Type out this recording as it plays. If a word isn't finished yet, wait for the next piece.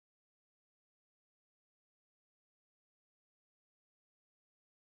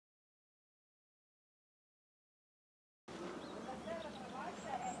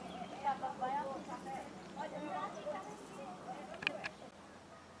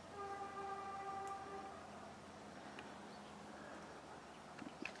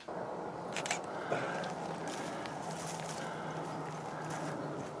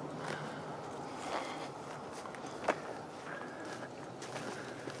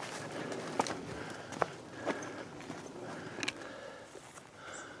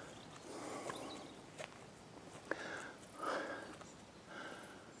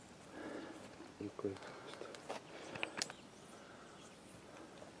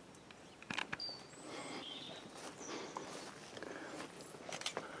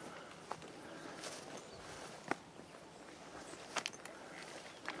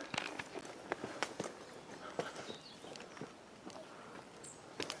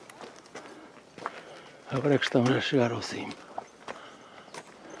Agora é que estamos a chegar ao cimo.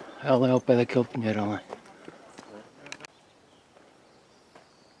 Ela é ao pé daquele pinheirão lá.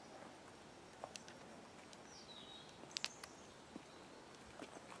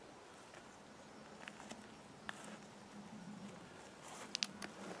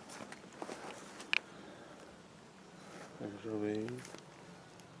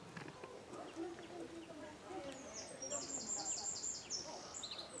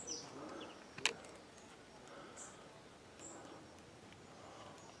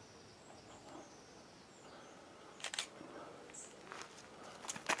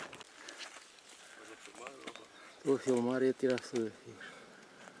 Estou a filmar e a tirar fotografias.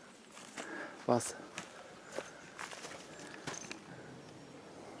 Passa.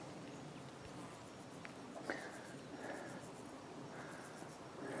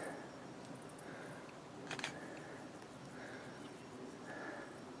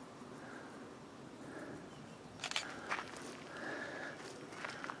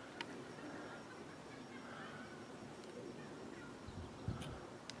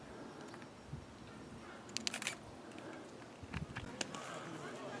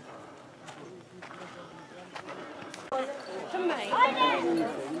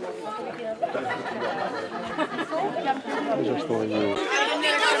 Já estou aí.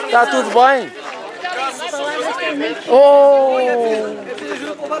 Está tudo bem? Oh!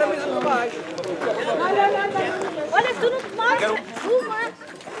 Olha, tu não tomaste. Fuma.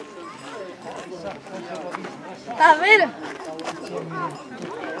 Está a ver?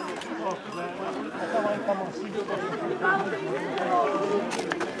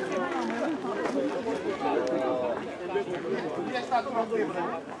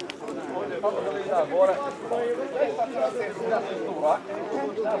 Agora,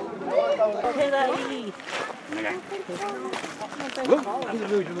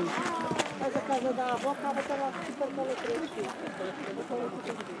 Mas a casa da avó estava toda super pela frente.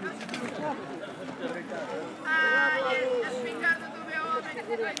 A espingarda do meu homem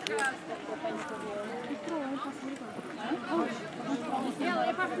que vai em casa.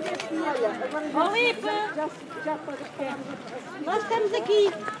 Filipe! Já pode esquecer. Nós estamos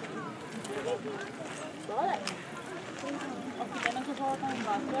aqui. Bora.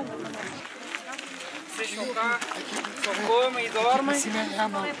 vocês estão cá, só comem e dormem. Isto não é a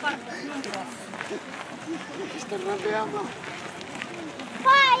mão.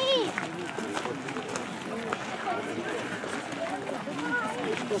 Pai!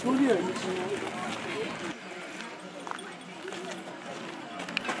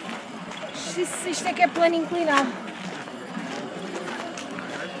 Isto é que é plano inclinado.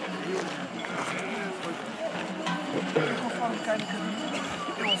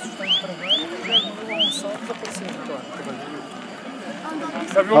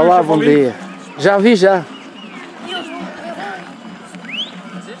 Olá, bom dia. Já vi já.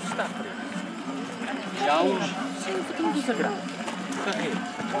 Já há uns 5 graus.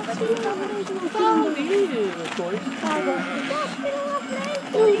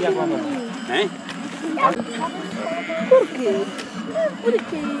 E a mamãe? Hein? Por quê? Por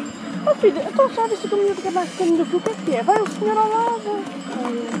quê? Oh filha, então sabes se o caminho fica mais pequeno do que o que é? Vai o senhor ao lado.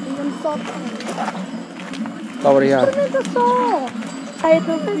 Ainda-me só. Muito obrigado. Experimenta só. Ai, é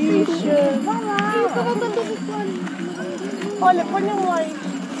tão fixe. Vai lá. Eu estou voltando do telefone. Olha, ponha um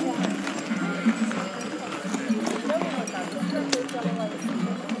like.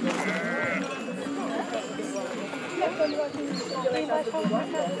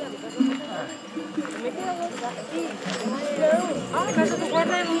 A casa do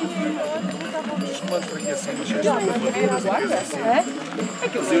guarda é muito. Uma variação, mas esta É? é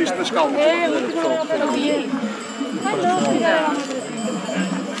que eles isto nas calmas. É, muito bom. Ai não, fizeram.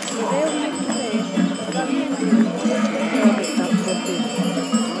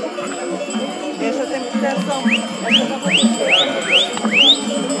 Essa tem proteção.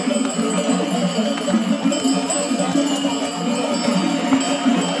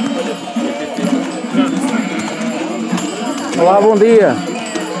 Olá, bom dia.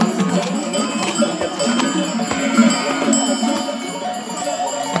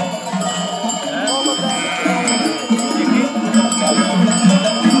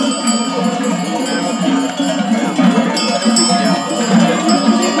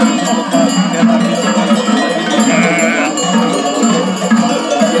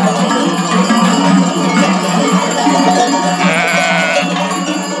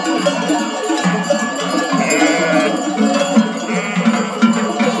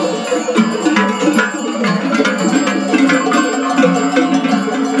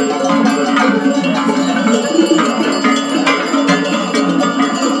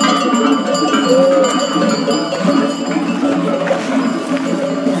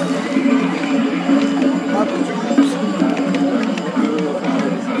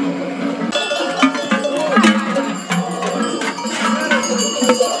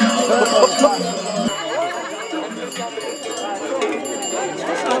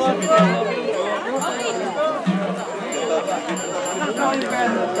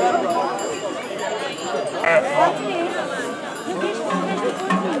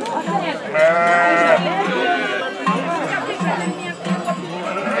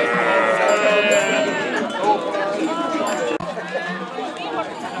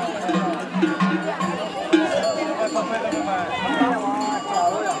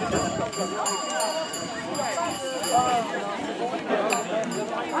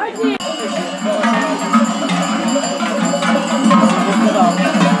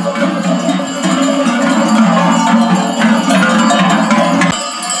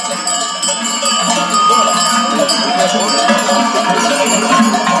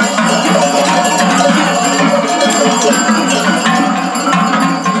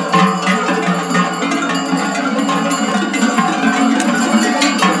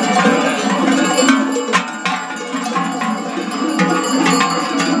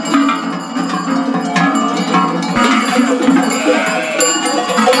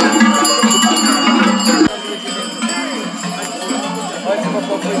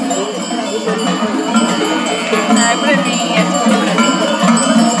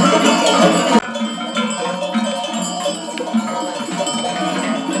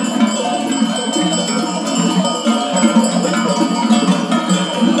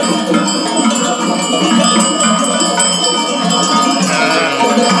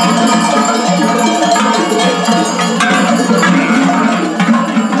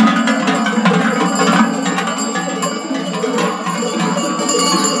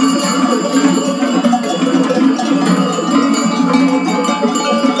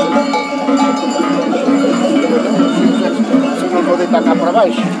 Cá para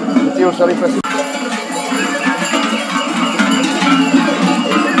baixo, metiam-se ali para cima.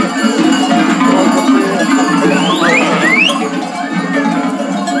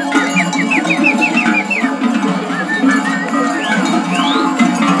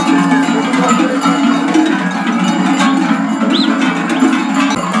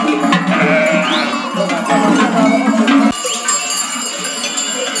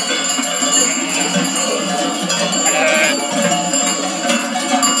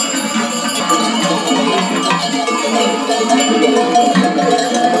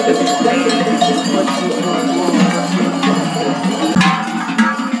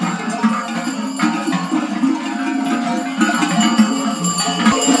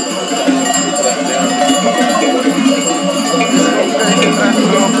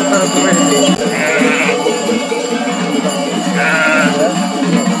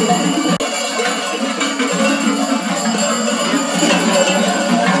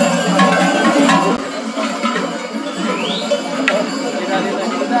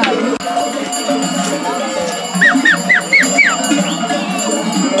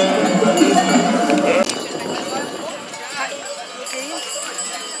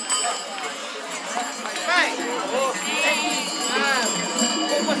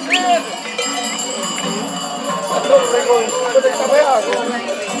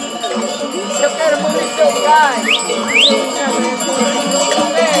 Eu quero morrer seu pai.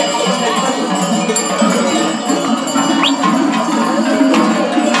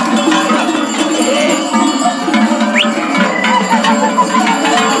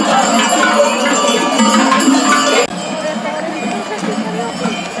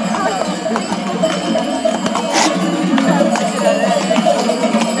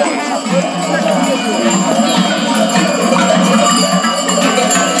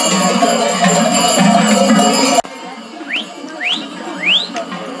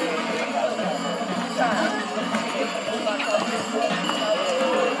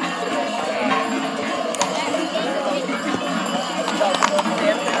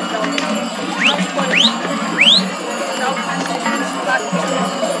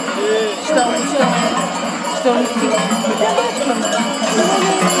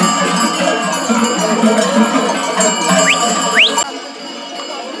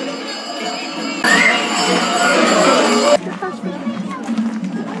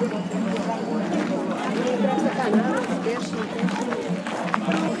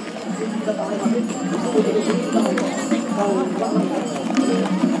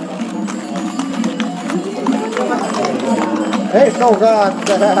 Ei, salgado,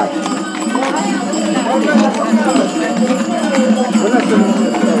 caralho!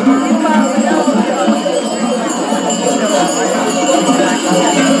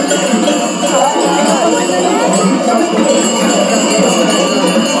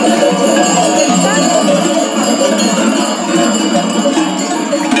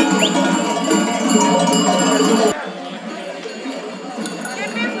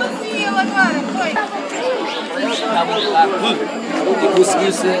 E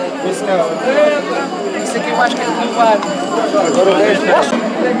conseguiu-se. Isso aqui eu acho que é levar. Agora o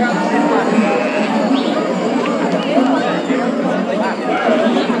resto. Fotos chegam a criar.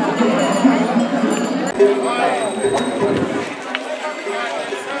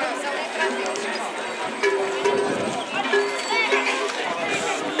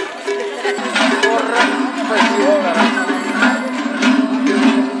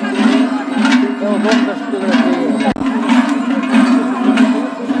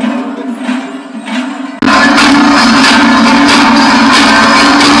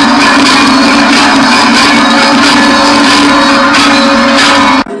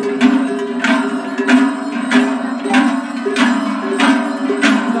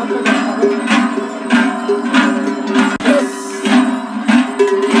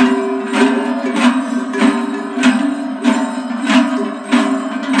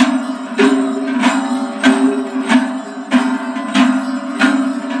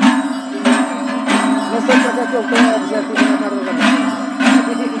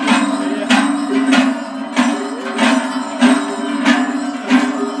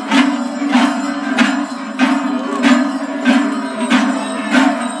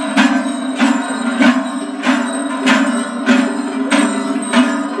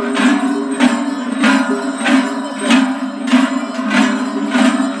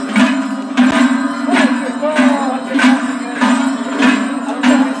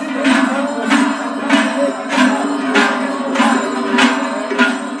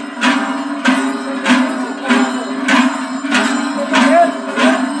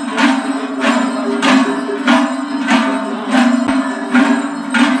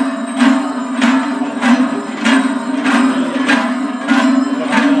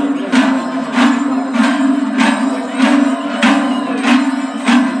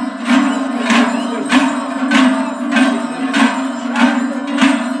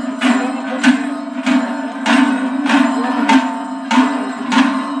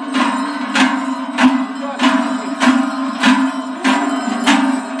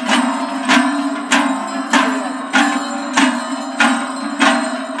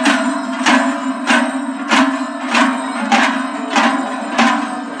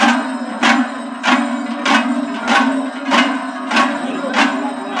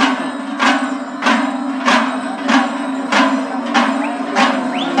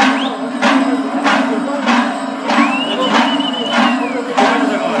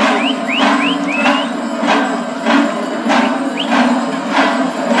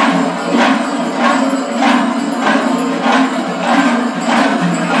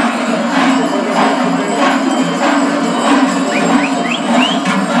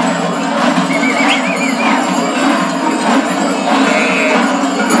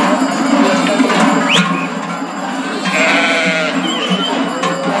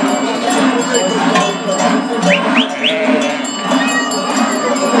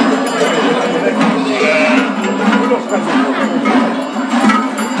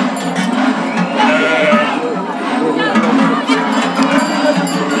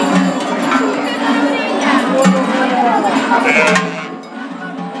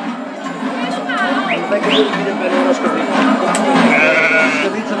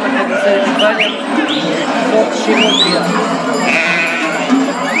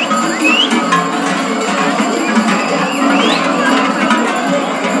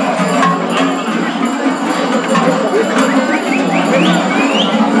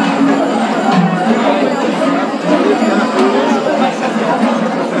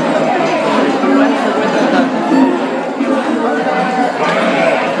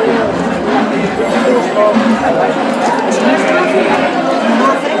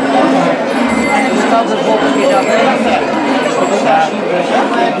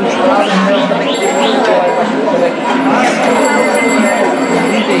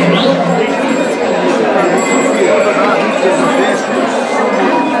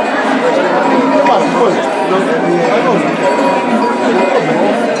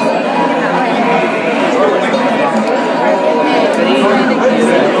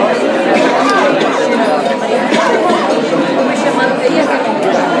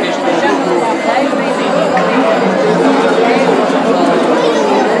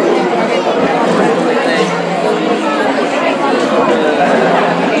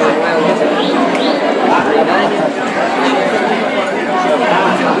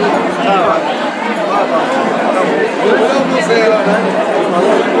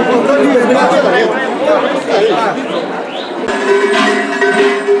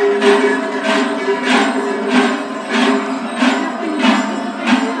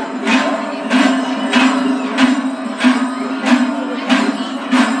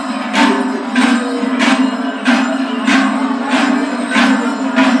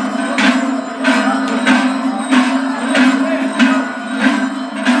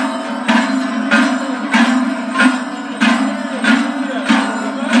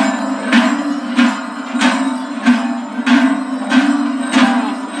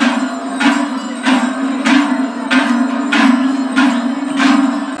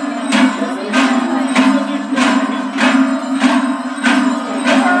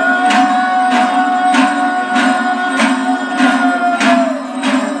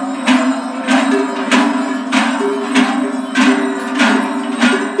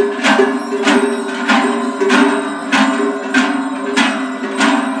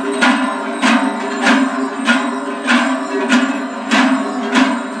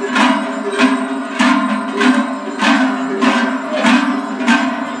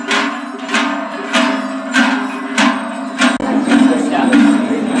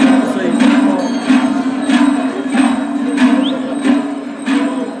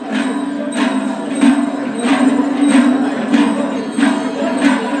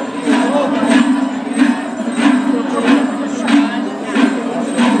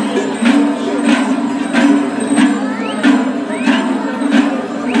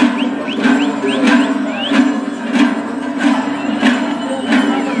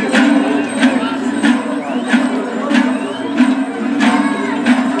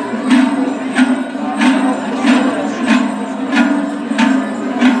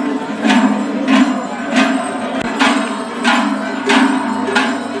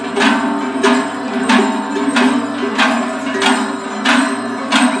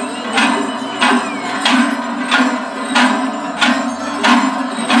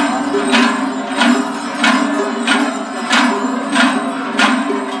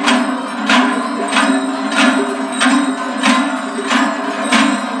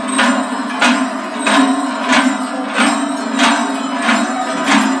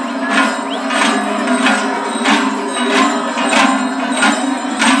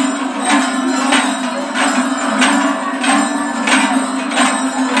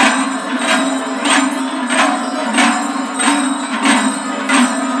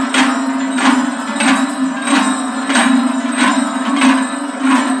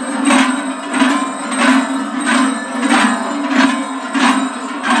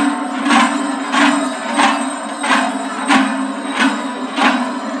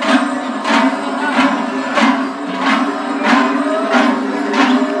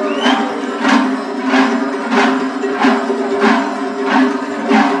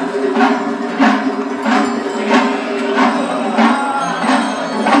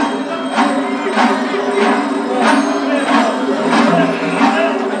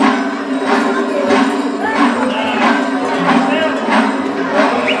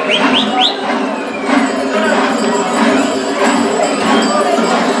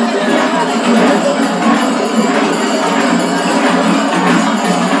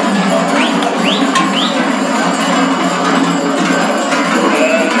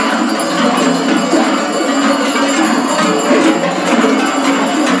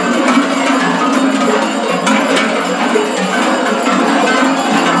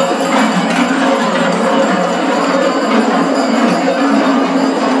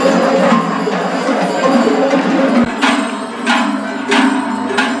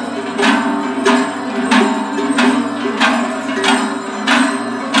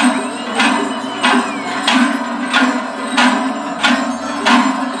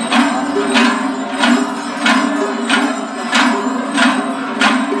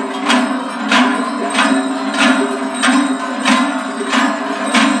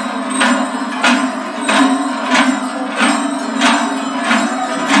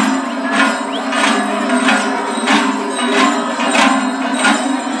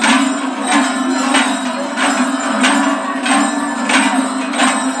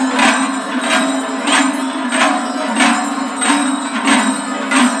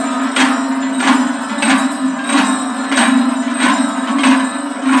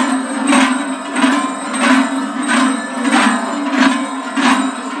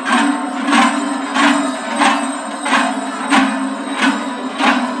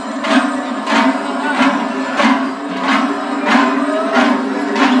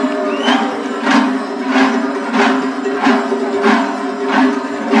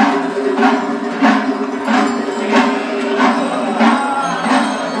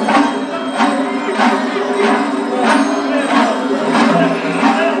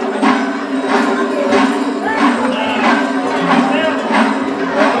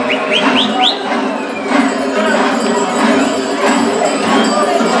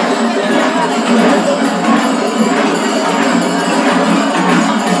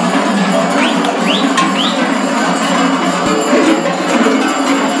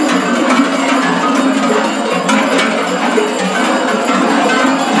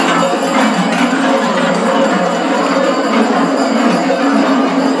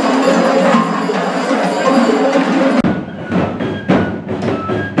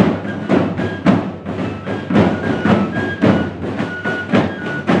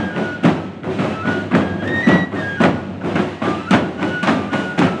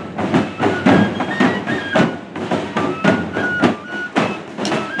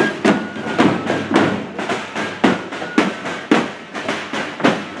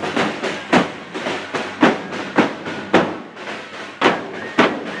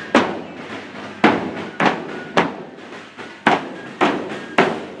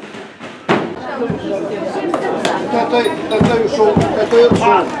 Até o som, até o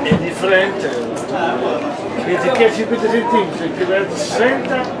som. É diferente. Esse aqui é 50 centímetros, se tiver de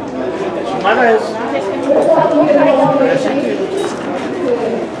 60, soma 10. 10 centímetros.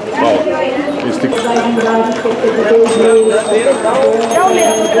 Este aqui.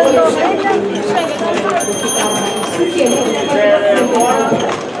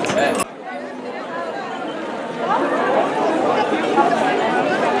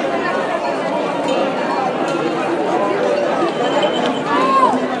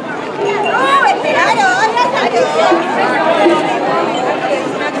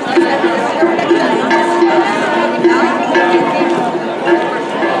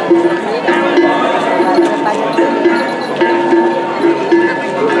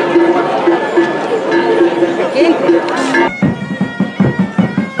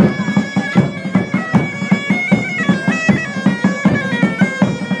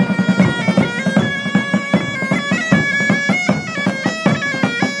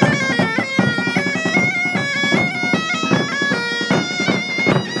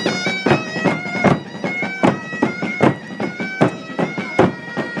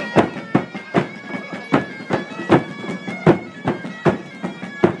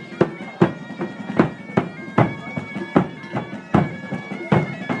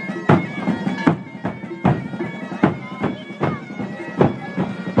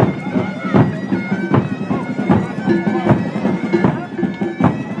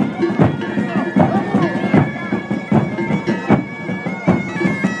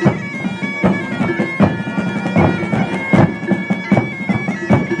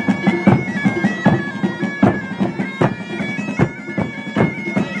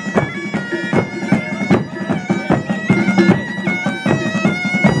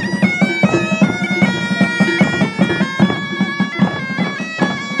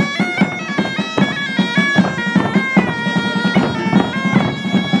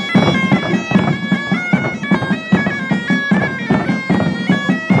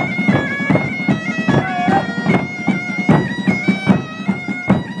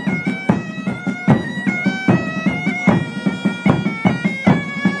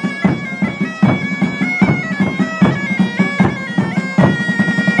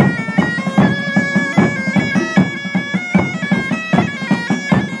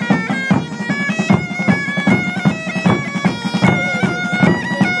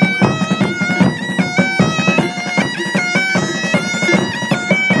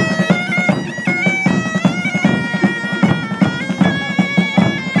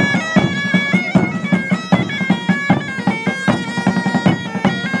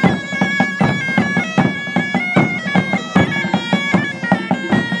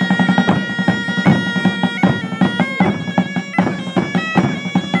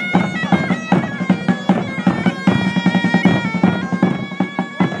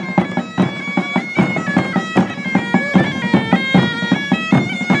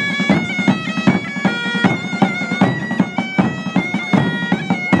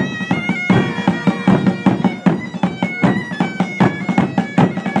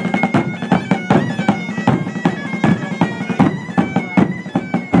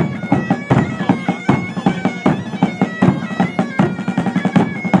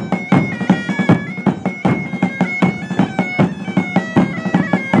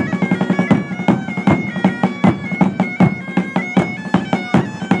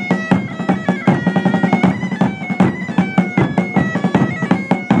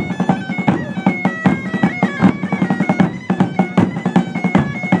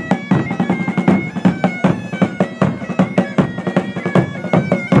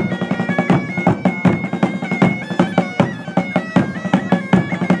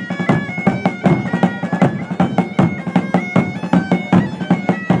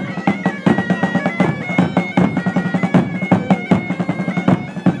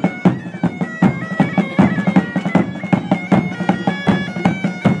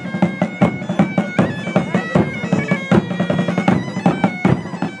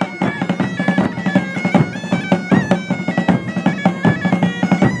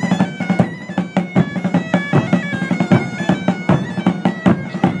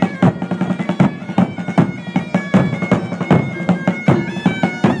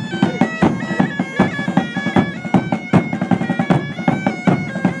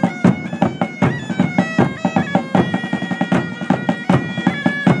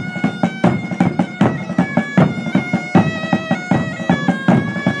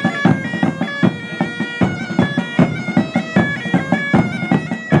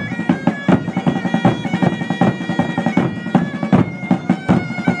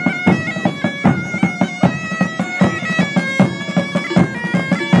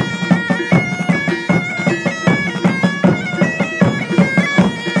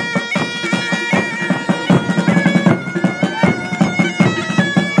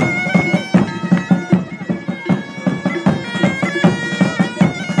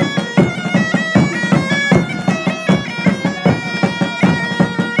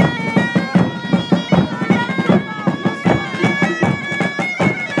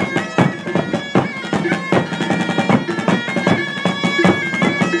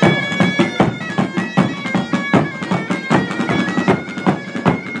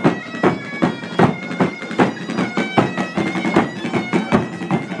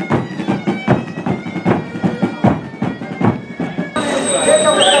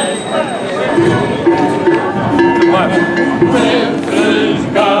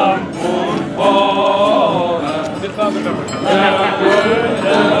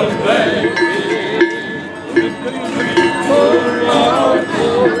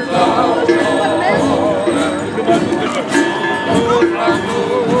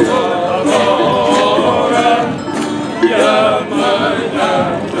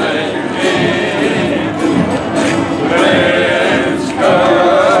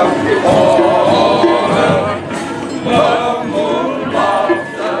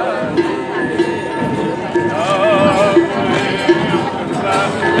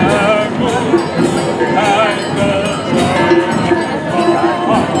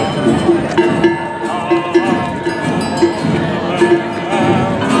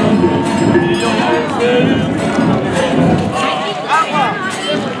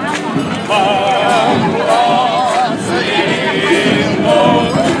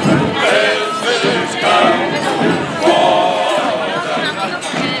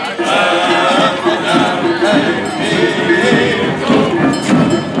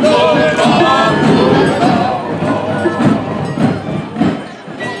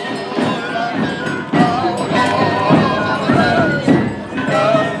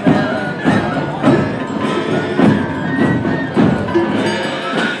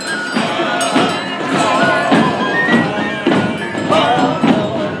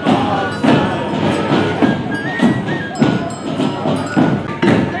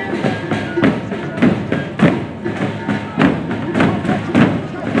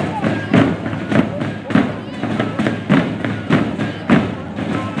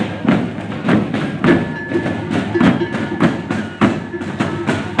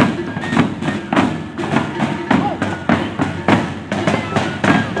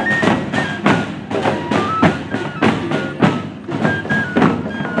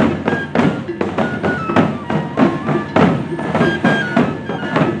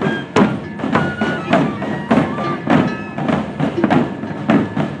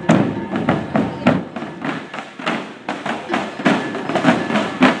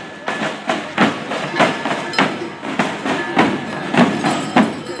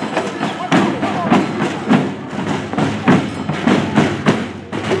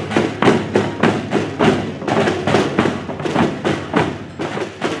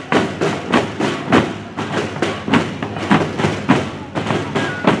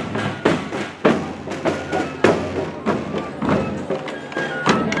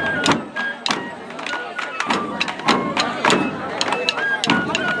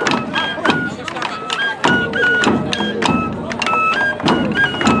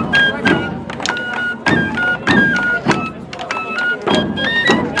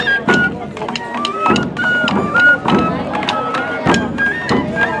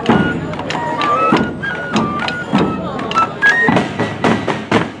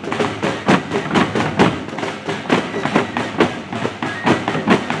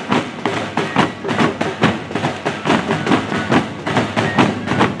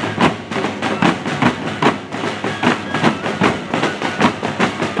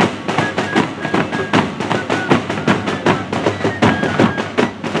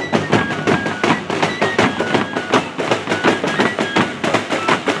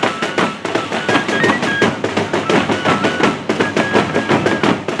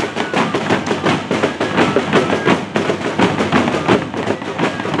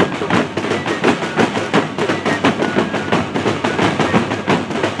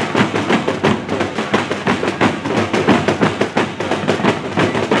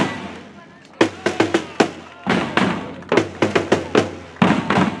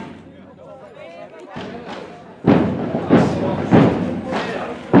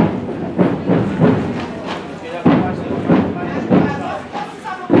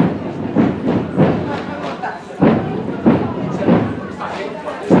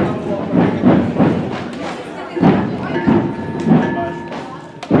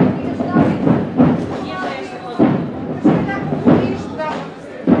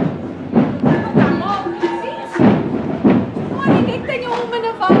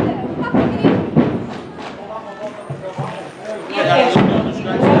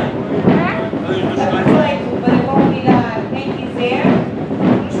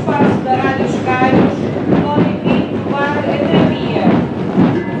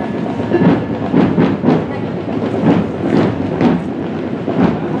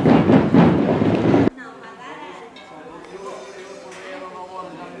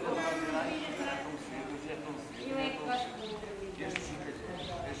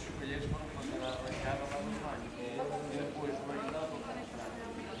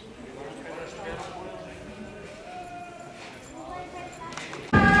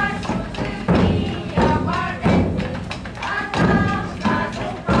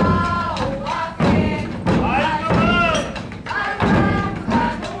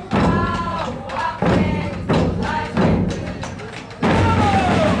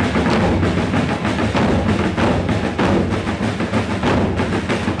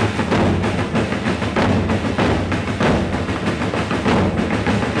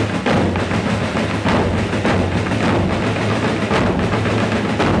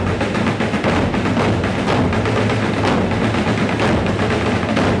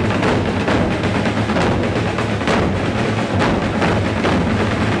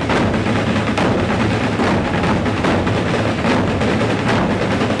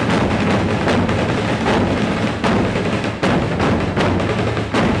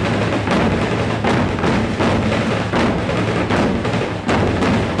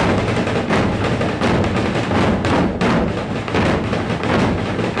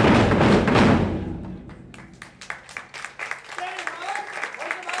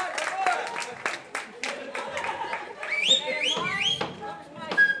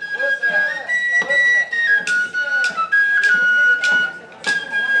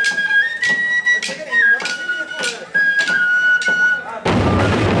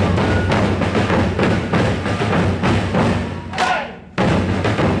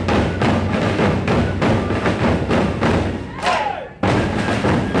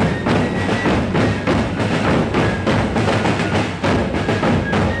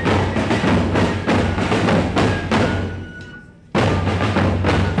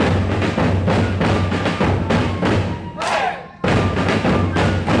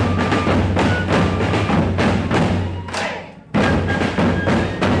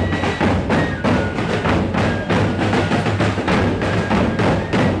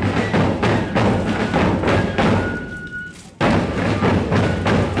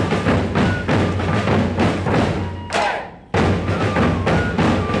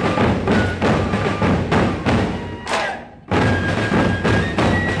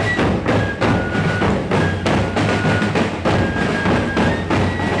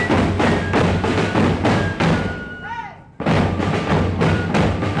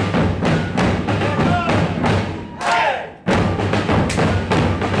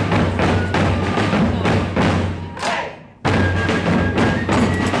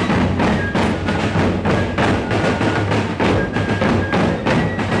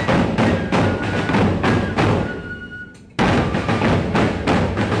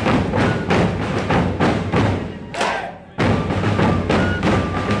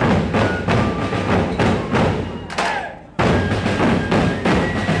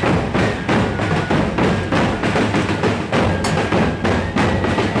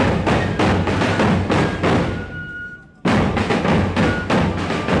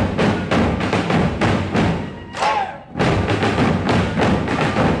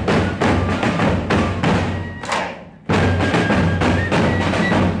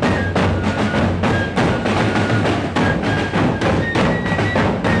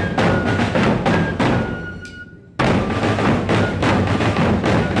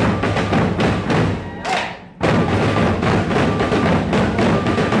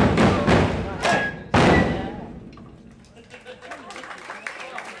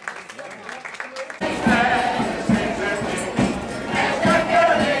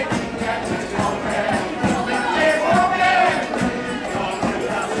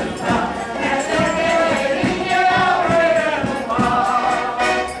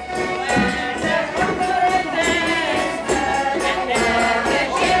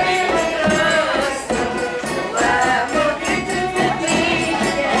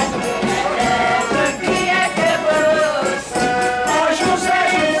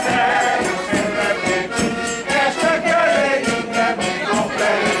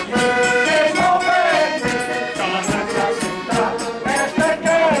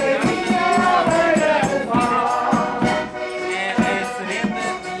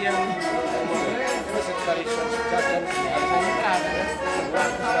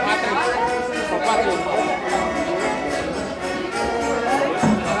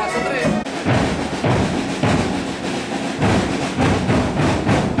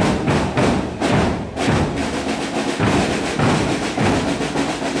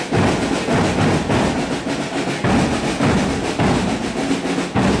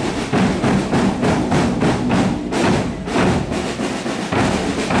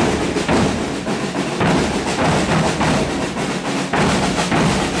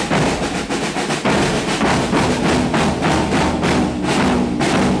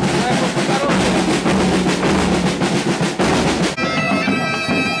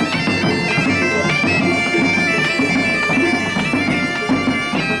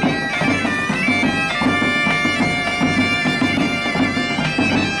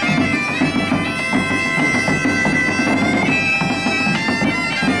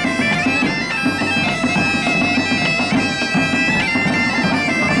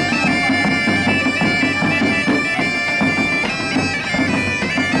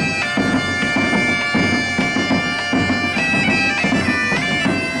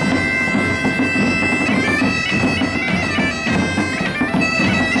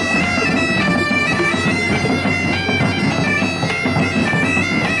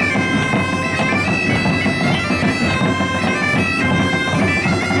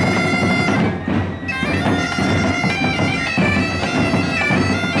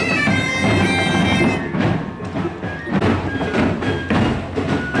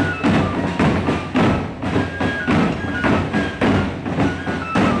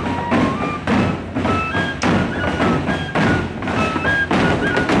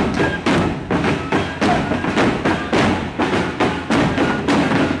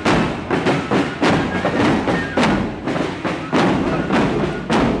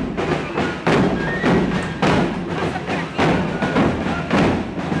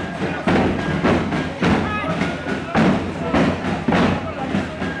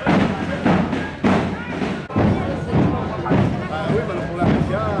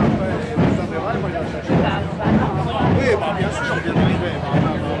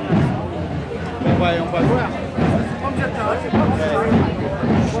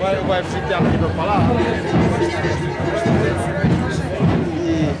 vai ficar aqui para falar.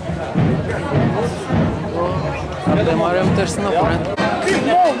 Demora a meter-se na frente.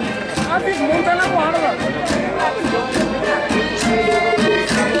 Monta na guarda.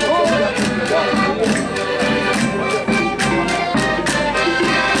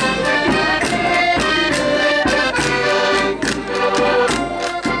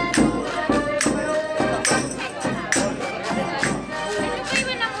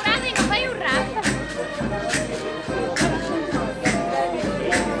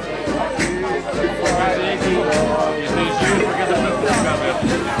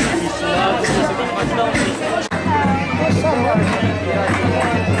 Não.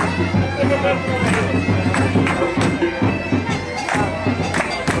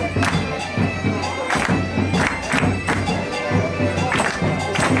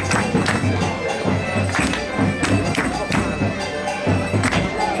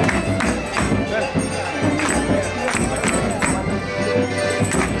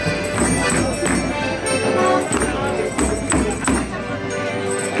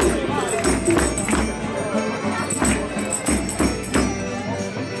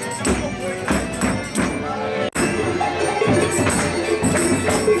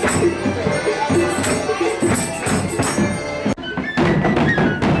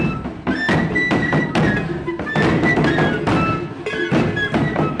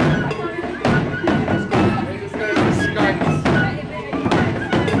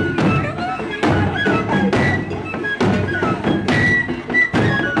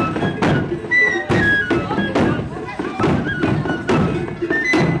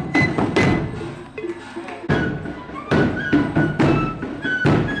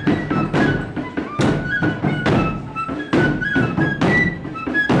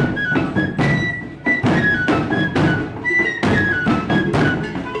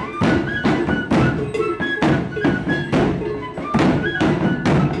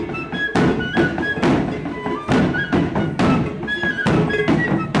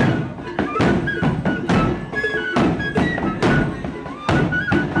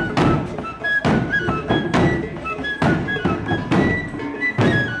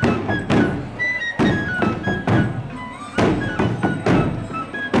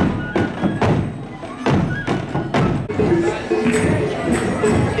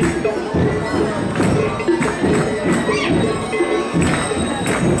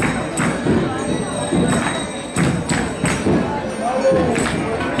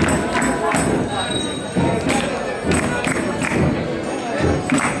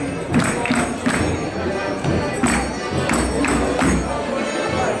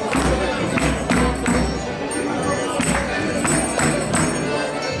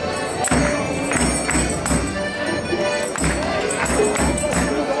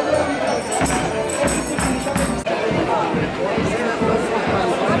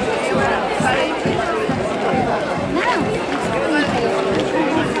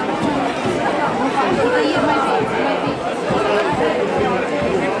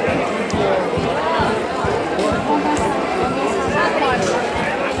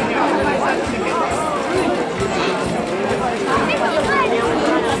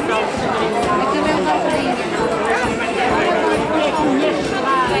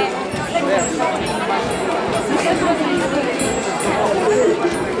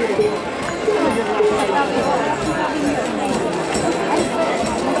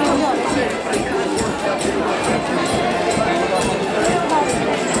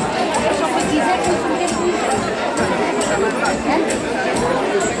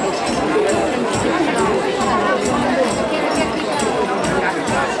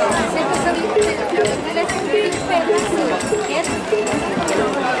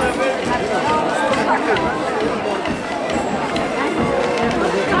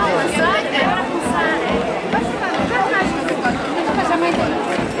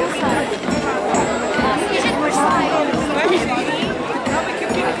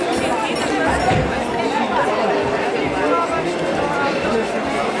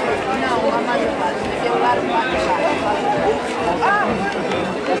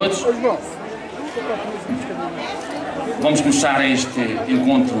 Vamos começar este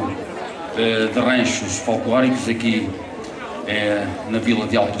encontro de ranchos folclóricos aqui na vila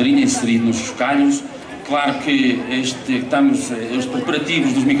de Alpedrinha, inserido nos Chocalhos. Claro que os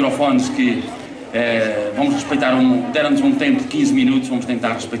preparativos dos microfones que vamos respeitar, deram-nos um tempo de 15 minutos, vamos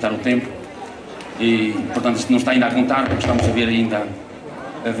tentar respeitar o tempo e, portanto, isto não está ainda a contar porque estamos a ver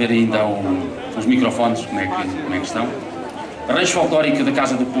ainda os microfones, como é que estão. A rancho folclórica da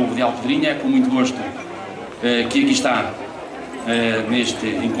Casa do Povo de Alpedrinha, é com muito gosto que aqui está neste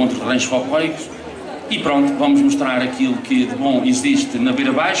encontro de ranchos folclóricos e pronto, vamos mostrar aquilo que de bom existe na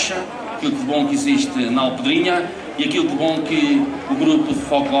Beira Baixa, aquilo que de bom que existe na Alpedrinha e aquilo de bom que o grupo de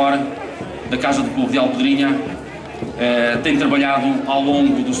folclore da Casa do Povo de Alpedrinha tem trabalhado ao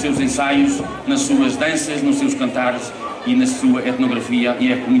longo dos seus ensaios, nas suas danças, nos seus cantares e na sua etnografia,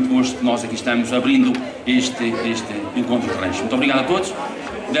 e é com muito gosto que nós aqui estamos abrindo este encontro de rancho. Muito obrigado a todos.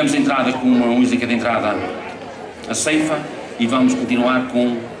 Damos entrada com uma música de entrada, a ceifa, e vamos continuar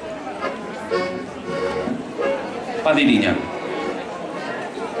com Padeirinha.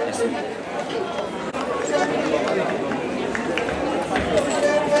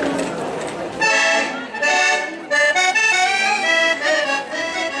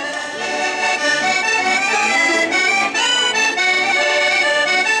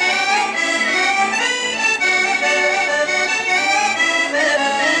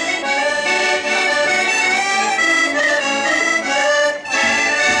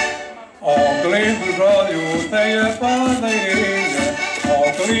 Tem a padeirinha,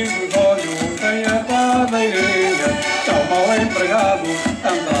 ó que lindos olhos tem a padeirinha. Tão mal empregado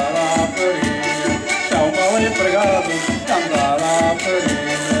andar à farinha, tão mal empregado andar à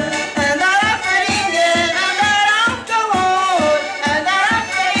farinha.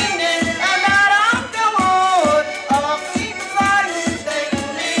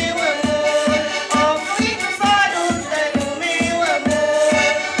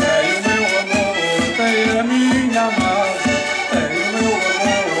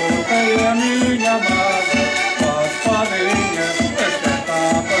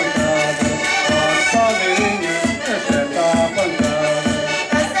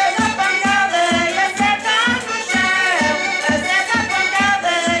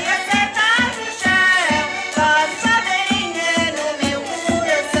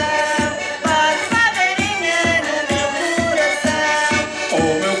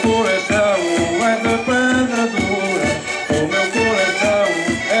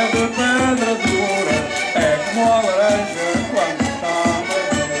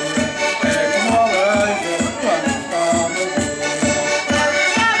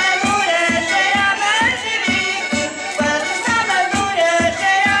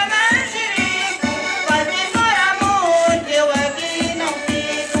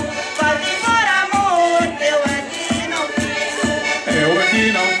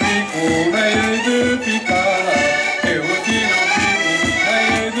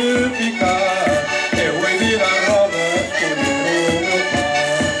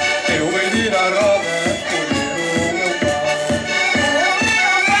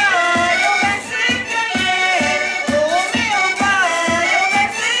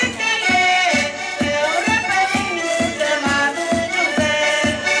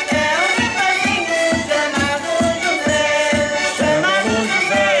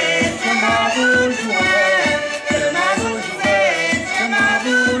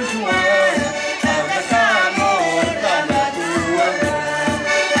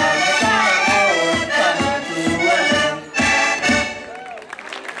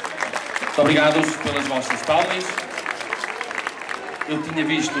 Obrigados pelas vossas palmas. Eu tinha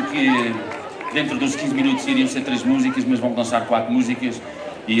visto que dentro dos 15 minutos iriam ser 3 músicas, mas vamos lançar 4 músicas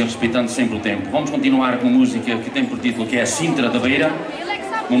e respeitando sempre o tempo. Vamos continuar com uma música que tem por título que é a Sintra da Beira,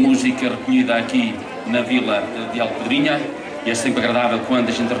 uma música recolhida aqui na vila de Alpedrinha, e é sempre agradável quando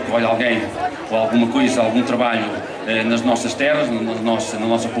a gente recolhe alguém ou alguma coisa, algum trabalho nas nossas terras, na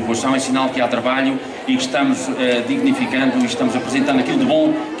nossa povoação. É sinal que há trabalho e que estamos dignificando e estamos apresentando aquilo de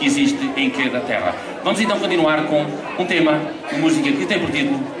bom que existe em cada terra. Vamos então continuar com um tema, uma música que tem por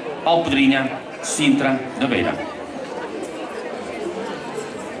título Alpedrinha, Sintra da Beira.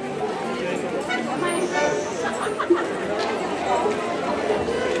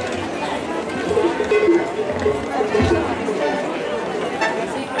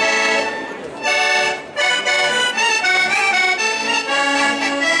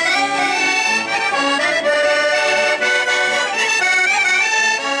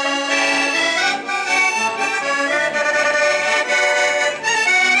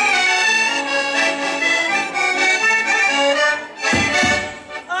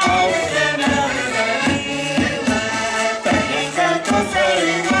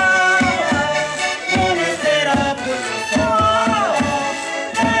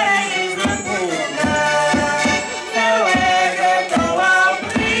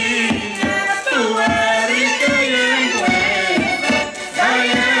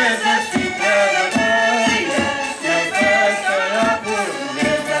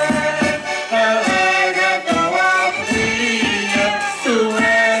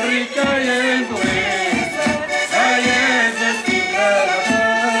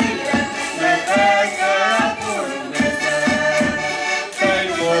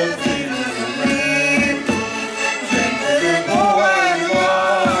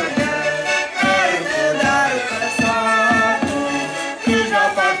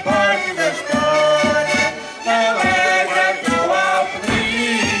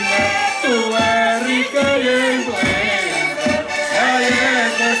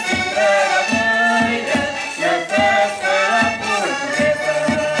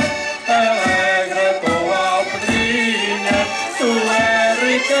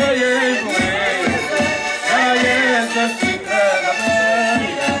 rica e em beleza, já és a Sintra da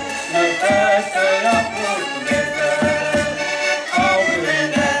Beira, na festa à portuguesa, ao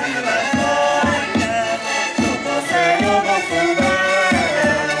brilho dilatória, no conselho do fundão,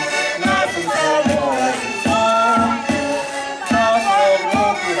 nasce um sol horizonte, nosso no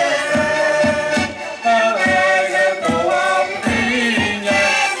coração, alegra tua pedrinha,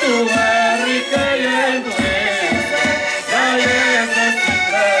 tu és rica e em beleza, já és a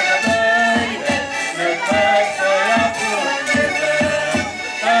Sintra da Beira, na festa à portuguesa,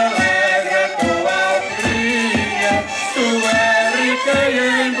 alegra tua pedrinha, tu és rica e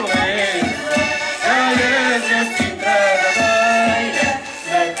em beleza, já és a Sintra da Beira,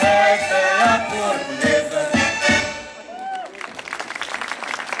 na festa à portuguesa.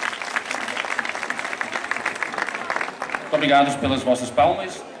 Muito obrigados pelas vossas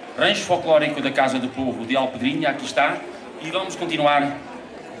palmas. Rancho folclórico da Casa do Povo de Alpedrinha, aqui está. E vamos continuar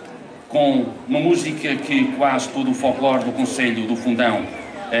com uma música que quase todo o folclore do Conselho do Fundão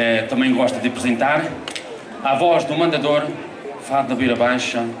também gosta de apresentar. A voz do mandador, fado da Beira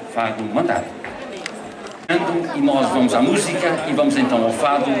Baixa, fado mandado. E nós vamos à música e vamos então ao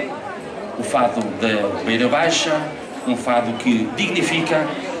fado, o fado da Beira Baixa, um fado que dignifica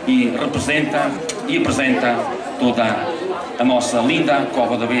e representa e apresenta toda a nossa linda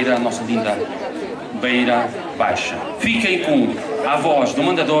Cova da Beira, a nossa linda Beira Baixa. Fiquem com a voz do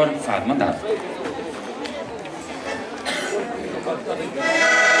mandador, fado mandado.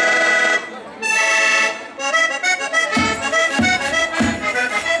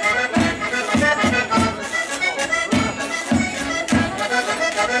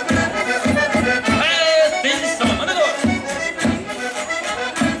 Atenção, mandador!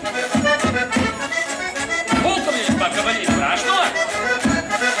 Volta-me para cavalheiro, traz no ar!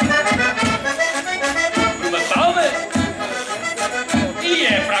 Uma palma! E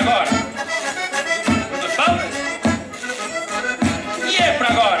é para agora! Uma palma! E é para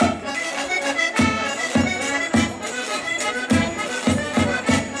agora!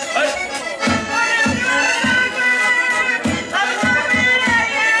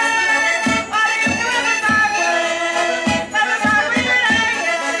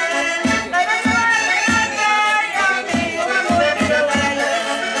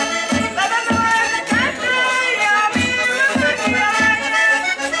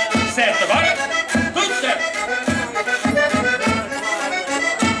 Certo agora? Tudo certo!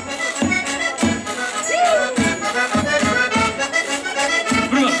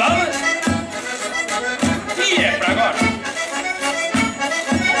 Uma palma! E é para agora!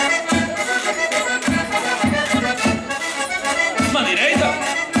 Uma direita!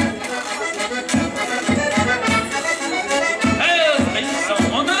 Atenção,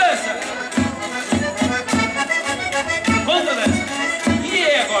 onda dessa! Ponta dessa! E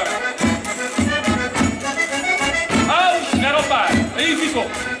é agora! Ao chegar ao par, aí ficou!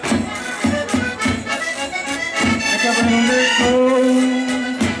 A cabelo deixou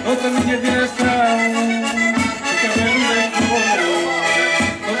outra minha direção. A cabelo deixou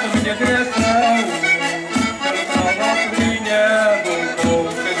outra minha direção. Quero salvar a pedrinha do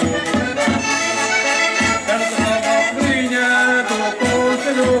Conselho do Fundão. Quero salvar a pedrinha do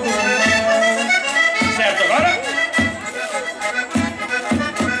Conselho do Fundão. Certo agora?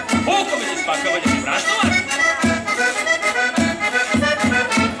 Ou como diz para a cavalha de braço no ar.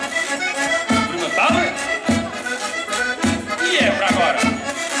 Uma palma. E é para agora.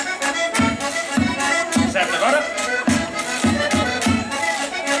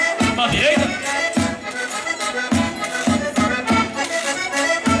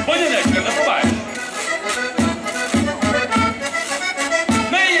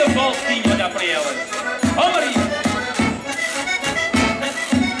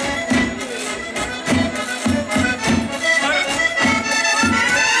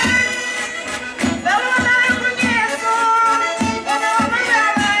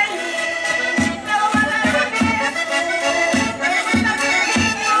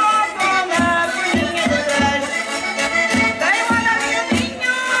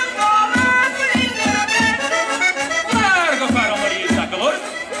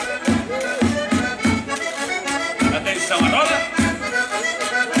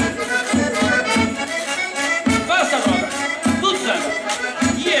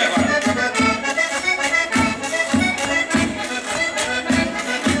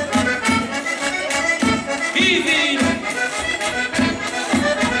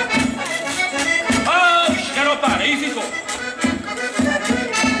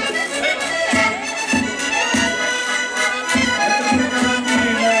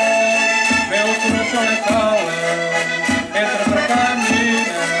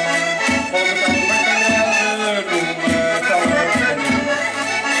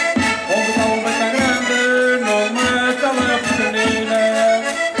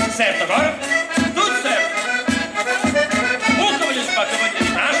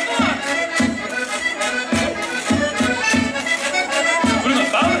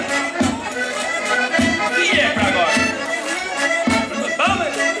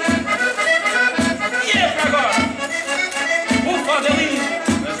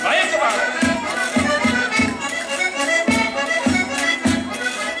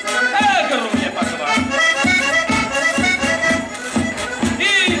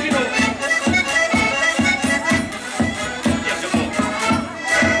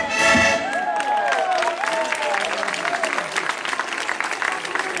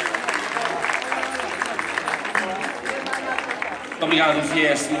 fado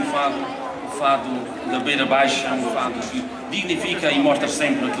viesse um fado, o fado da beira baixa, um fado que dignifica e mostra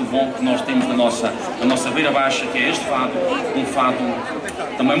sempre aquilo bom que nós temos na nossa beira baixa, que é este fado, um fado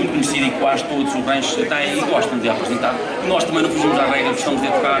também muito conhecido e quase todos os ranchos têm e gostam de apresentar. E nós também não fugimos à regra, gostamos de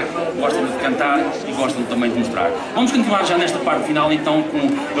tocar, gostam de cantar e gostam também de mostrar. Vamos continuar já nesta parte final então com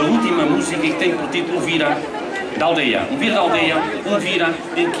a última música que tem por título Vira da Aldeia. Um vira da aldeia, um vira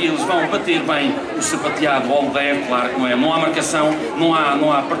em que eles vão bater bem o sapateado ao leve, claro que não há marcação, não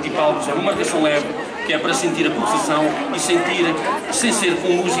há partipalcos, é uma marcação leve, que é para sentir a pulsação e sentir, sem ser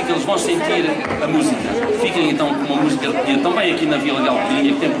com música, eles vão sentir a música. Fiquem então com uma música também aqui na Vila de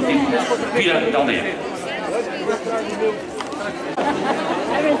Alpedrinha, que tem por título Vira da Aldeia.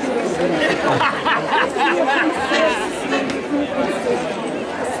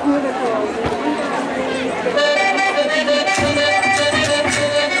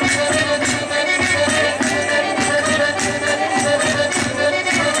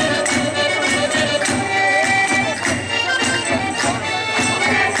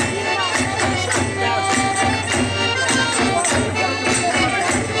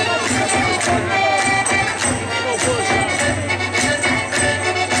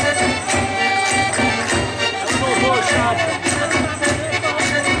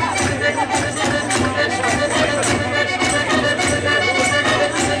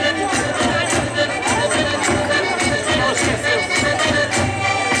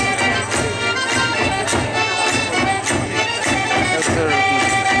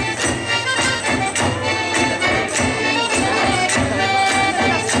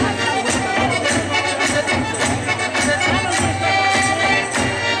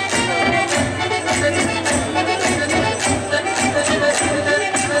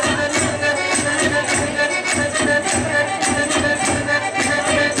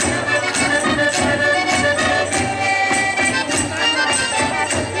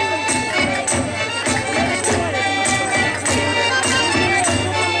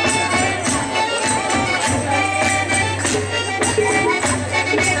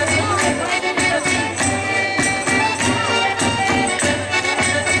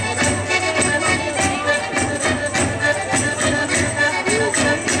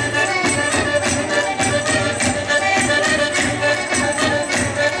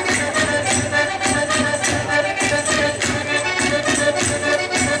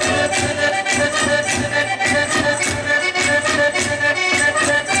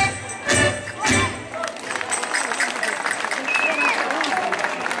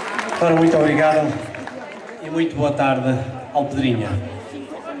 Ora, muito obrigado e muito boa tarde, Alpedrinha.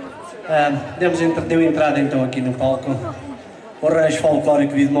 Deu entrada então aqui no palco o Rancho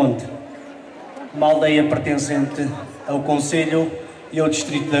Folclórico Videmonte, uma aldeia pertencente ao Concelho e ao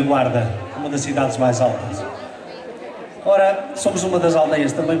Distrito da Guarda, uma das cidades mais altas. Ora, somos uma das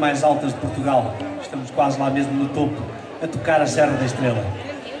aldeias também mais altas de Portugal, estamos quase lá mesmo no topo, a tocar a Serra da Estrela.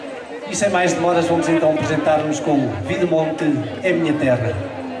 E sem mais demoras vamos então apresentar-nos com Videmonte é minha terra.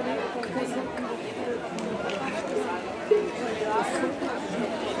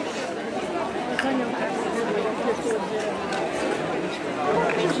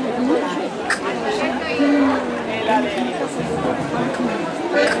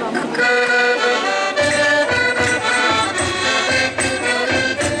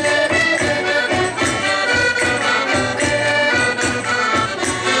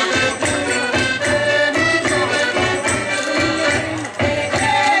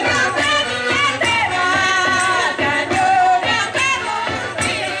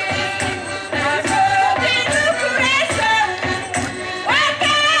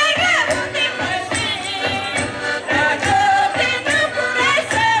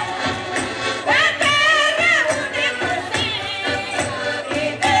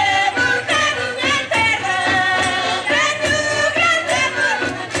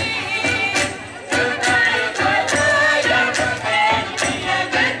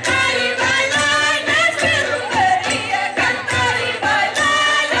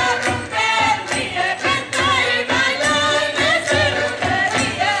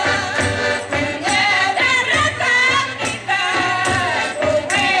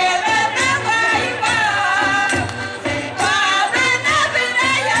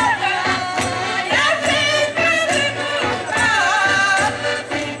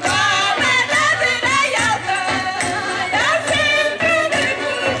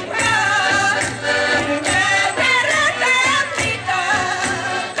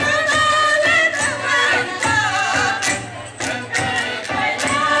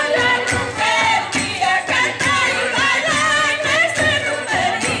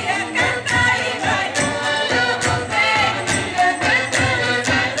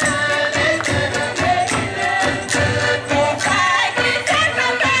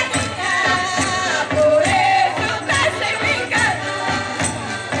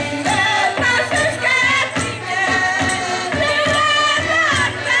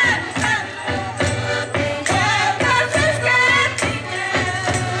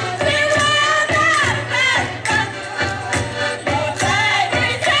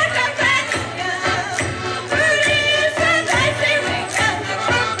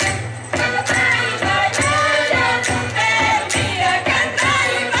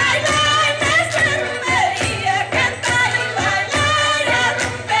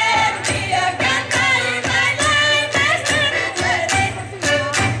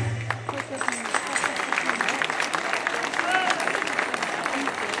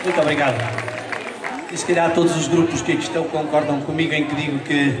 Muito obrigado. E se calhar todos os grupos que aqui estão concordam comigo em que digo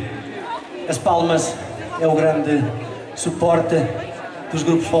que as palmas é o grande suporte dos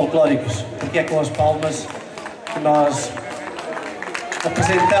grupos folclóricos, porque é com as palmas que nós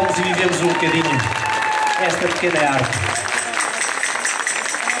apresentamos e vivemos um bocadinho esta pequena arte.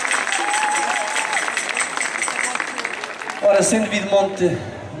 Ora, sendo Videmonte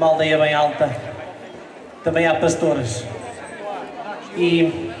uma aldeia bem alta, também há pastores.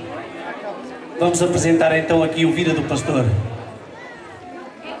 E vamos apresentar então aqui o Vira do Pastor.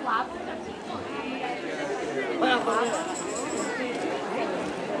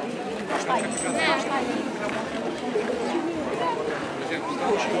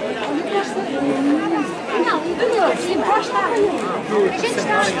 A gente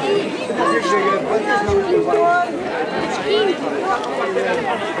está aqui.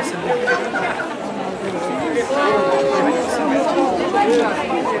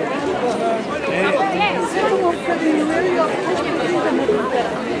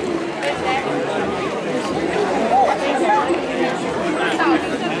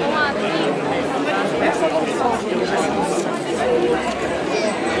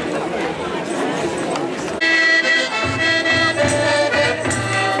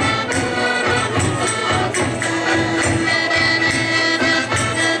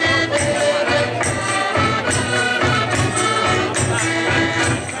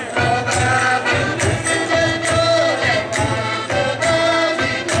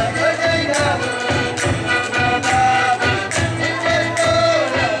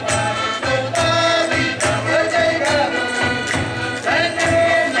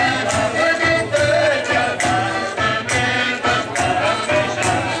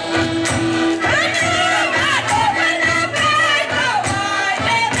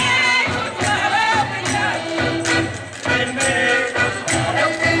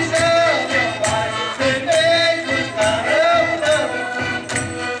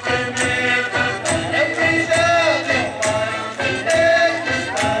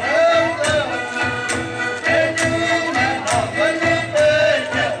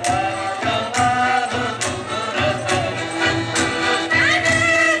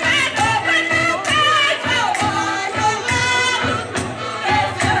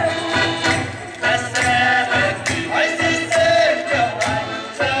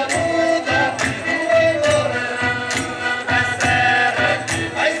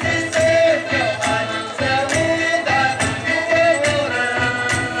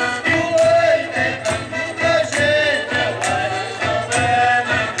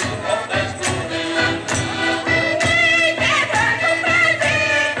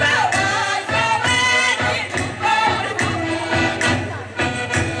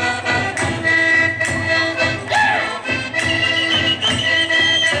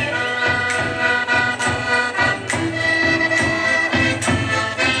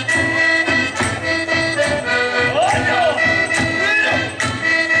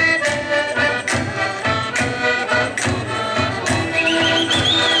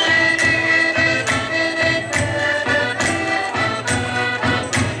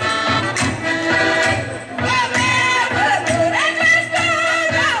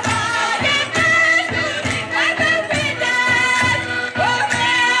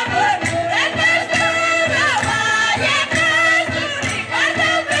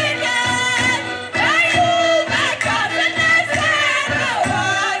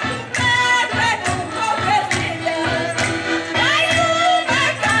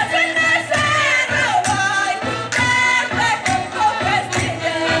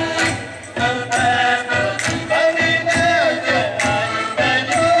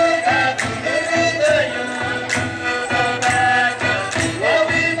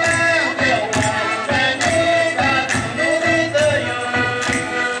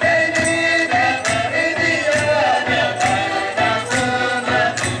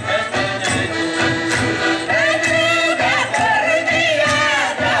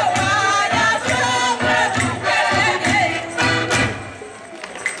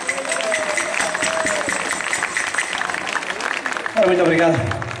 Muito obrigado.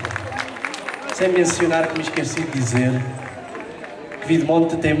 Sem mencionar que me esqueci de dizer que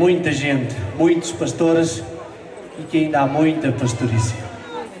Videmonte tem muita gente, muitos pastores e que ainda há muita pastorícia.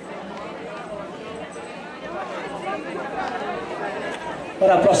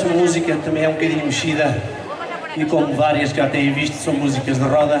 Ora, a próxima música também é um bocadinho mexida e como várias que já têm visto são músicas de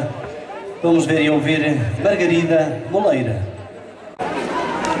roda, vamos ver e ouvir Margarida Moleira.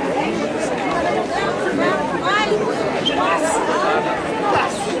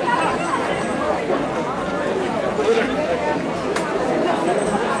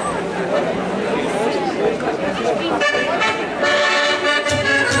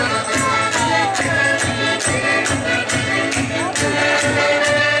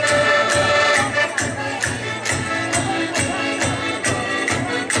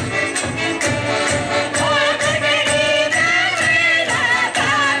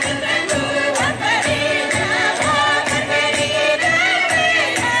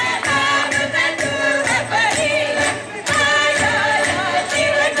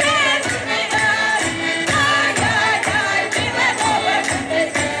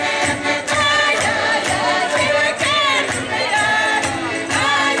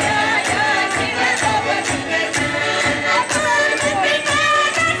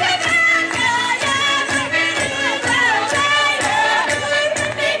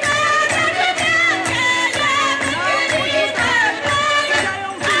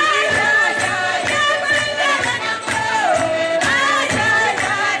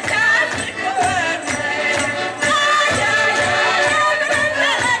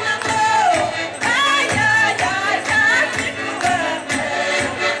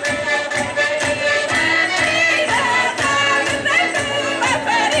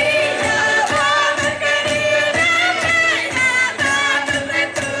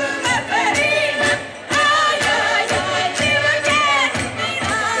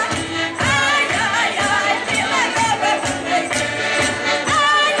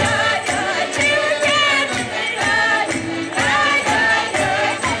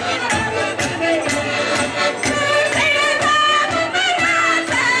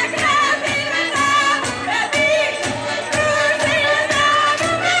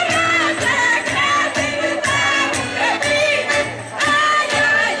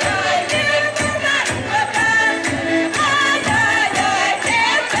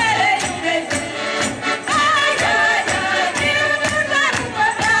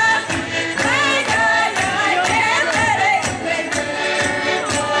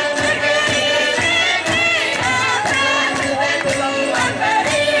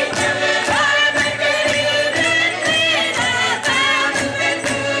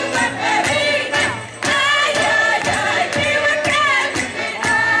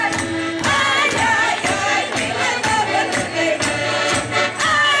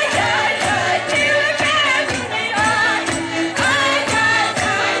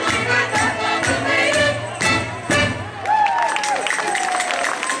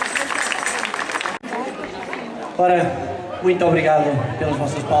 Muito obrigado pelas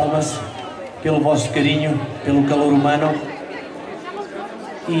vossas palmas, pelo vosso carinho, pelo calor humano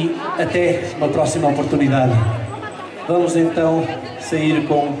e até uma próxima oportunidade. Vamos então sair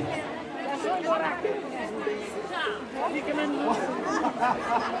com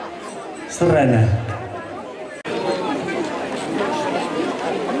Serrana.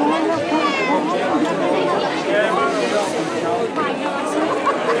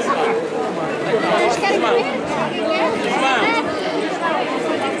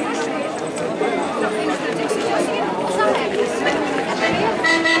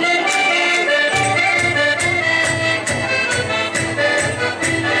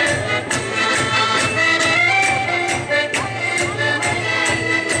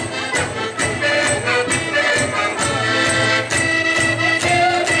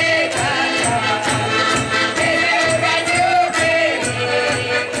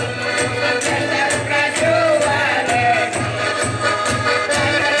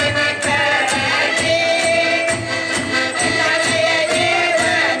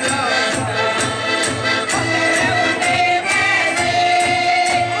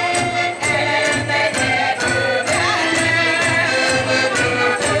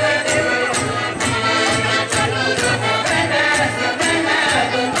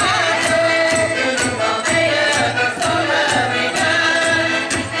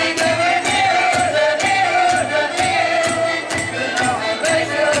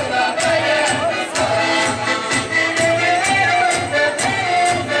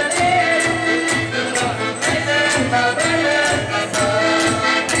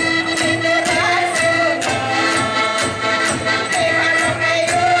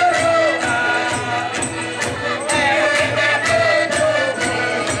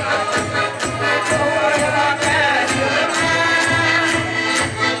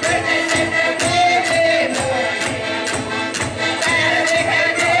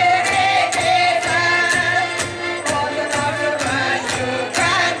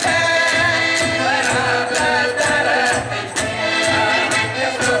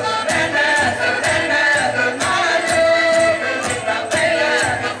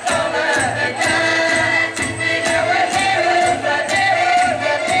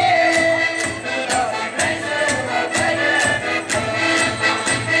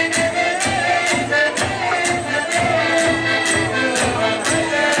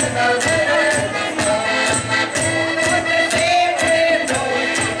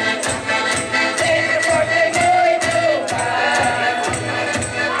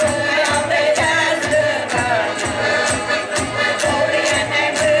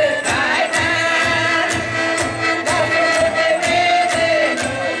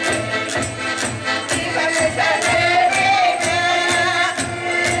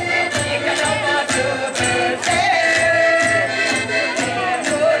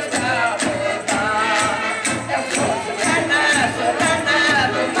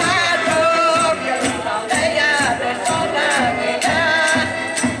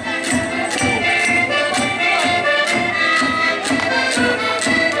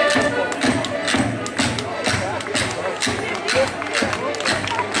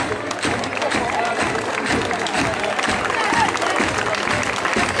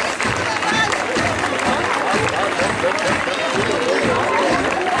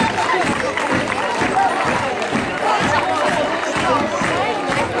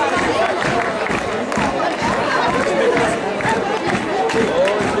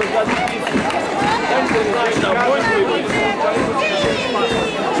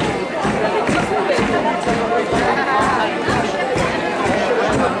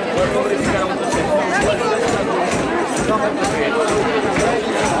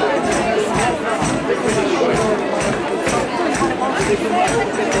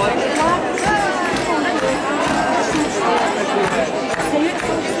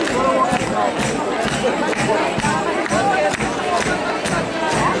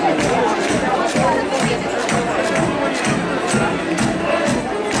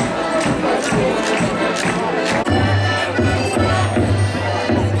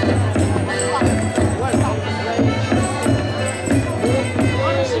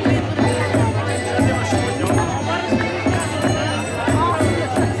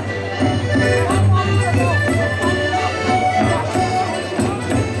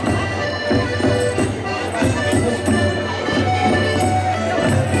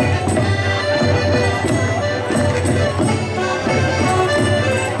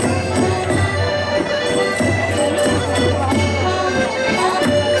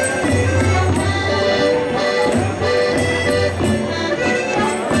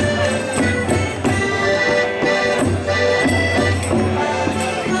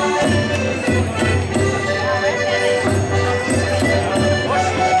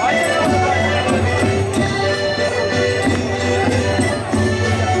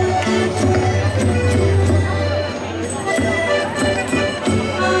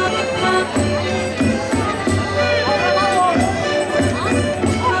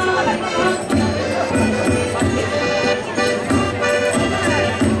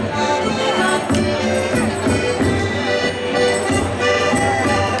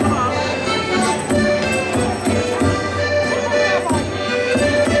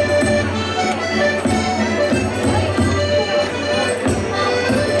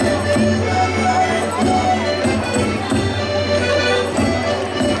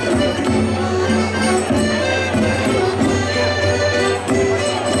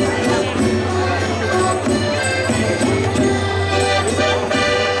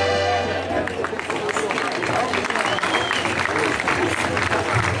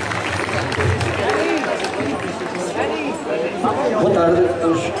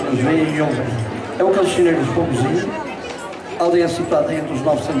 nos veem e ouvem. É o Calixeiro dos Pombozinhos, aldeia situada entre os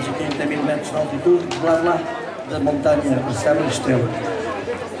 930 mil metros de altitude, lá da montanha da Serra de Setembro.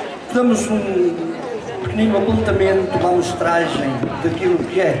 Damos um pequenino apontamento, uma amostragem daquilo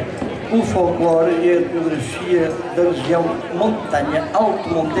que é o folclore e a etnografia da região montanha, alto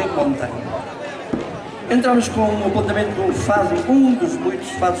monte montanha. Entramos com um apontamento de um fado, um dos muitos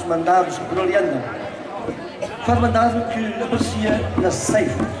fados mandados que por ali andam. Fado mandado que aparecia na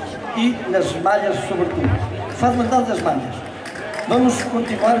ceifa e nas malhas sobretudo. Fado mandado das malhas. Vamos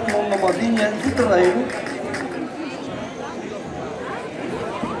continuar com uma modinha de terreiro,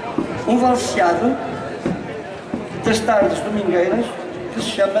 um valseado das tardes domingueiras que se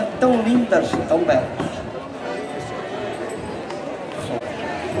chama Tão Lindas, Tão Belas.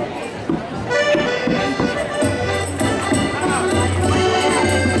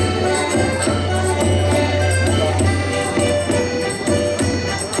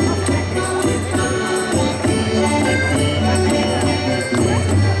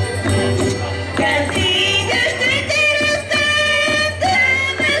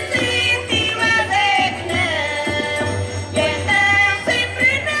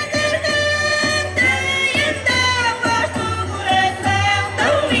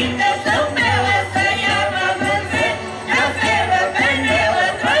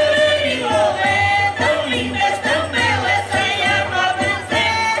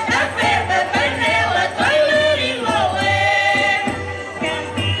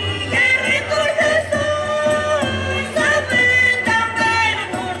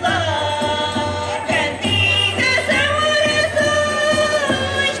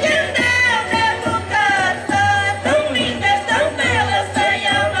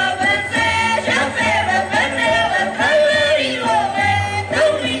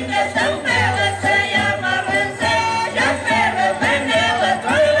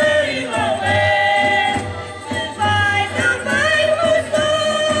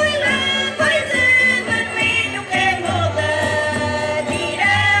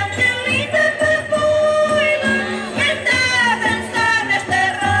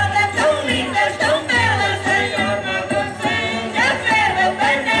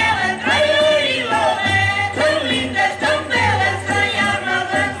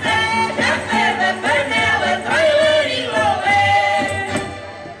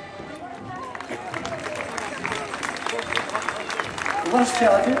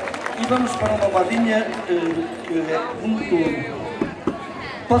 E vamos para uma modinha que é muito...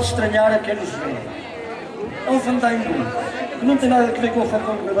 pode estranhar a quem nos vê. É um fandango que não tem nada a ver com o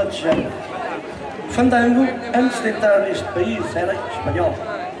fandango da Batejana. Fandango, antes de entrar neste país, era espanhol.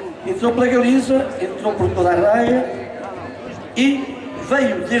 Entrou pela Galiza, entrou por toda a raia e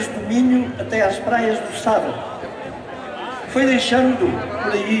veio desde o Minho até às praias do Sado. Foi deixando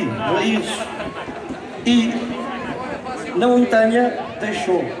por aí raízes e na montanha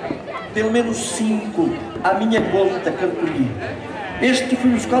deixou pelo menos 5 à minha conta que recolhi. Este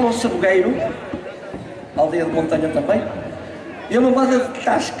fui buscá-lo ao Sabogueiro, aldeia de montanha também, e uma moda de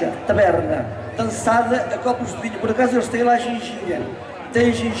tasca, taberna, dançada a copos de vinho. Por acaso eles têm lá ginginha,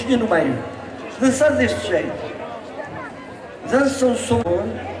 tem ginginha no meio. Dançar deste jeito. Dançam o som,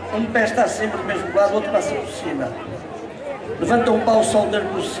 um pé está sempre do mesmo lado, o outro passa por cima. Levanta um pau solteiro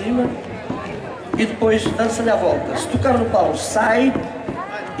por cima e depois dança-lhe à volta. Se tocar no pau, sai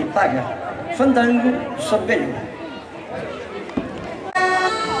e paga. Fandango do Sabogueiro.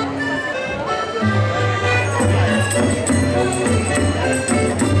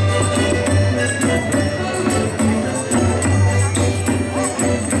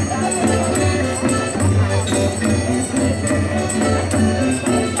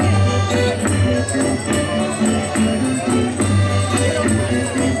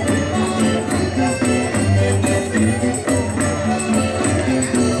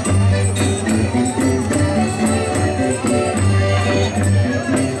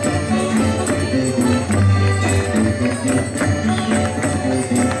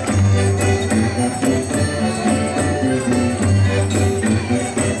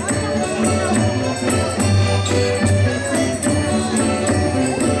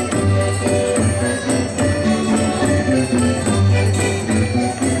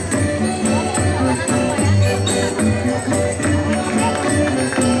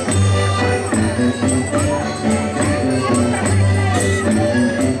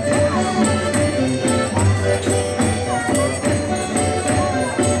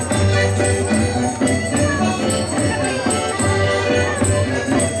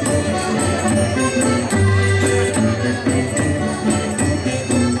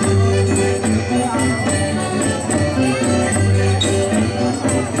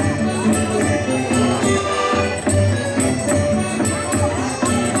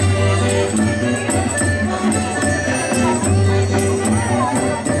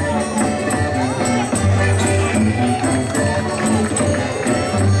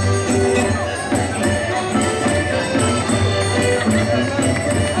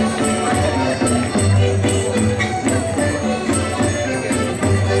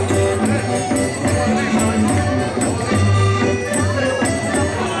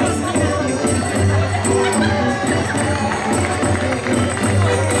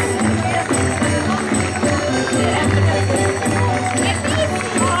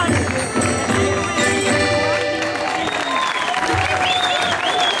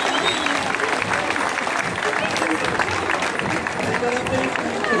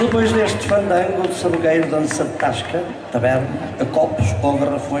 depois deste fandango de sabogueiro, dança de tasca, taberna, a copos ou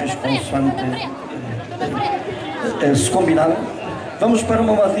garrafões, consoante se combinava, vamos para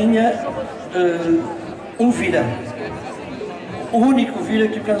uma modinha, um vira. O único vira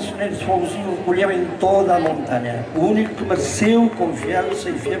que o cancioneiro de Fogozinho recolheu em toda a montanha. O único que mereceu confiança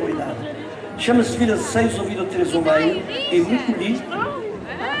e fiabilidade. Chama-se vira 6 ou vira 3 ou meio e recolhi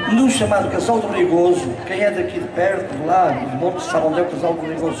num chamado Casal do Rigoso. Quem é daqui de perto, de lá, de Monte, sabe onde é o Casal do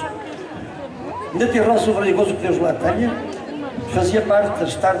Rigoso? Na terroça do Rigoso, que Deus lá tenha, fazia parte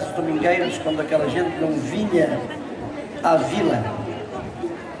das tardes domingueiras, quando aquela gente não vinha à vila.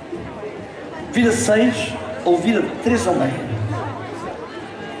 Vira 6 ou vira 3 ou meio.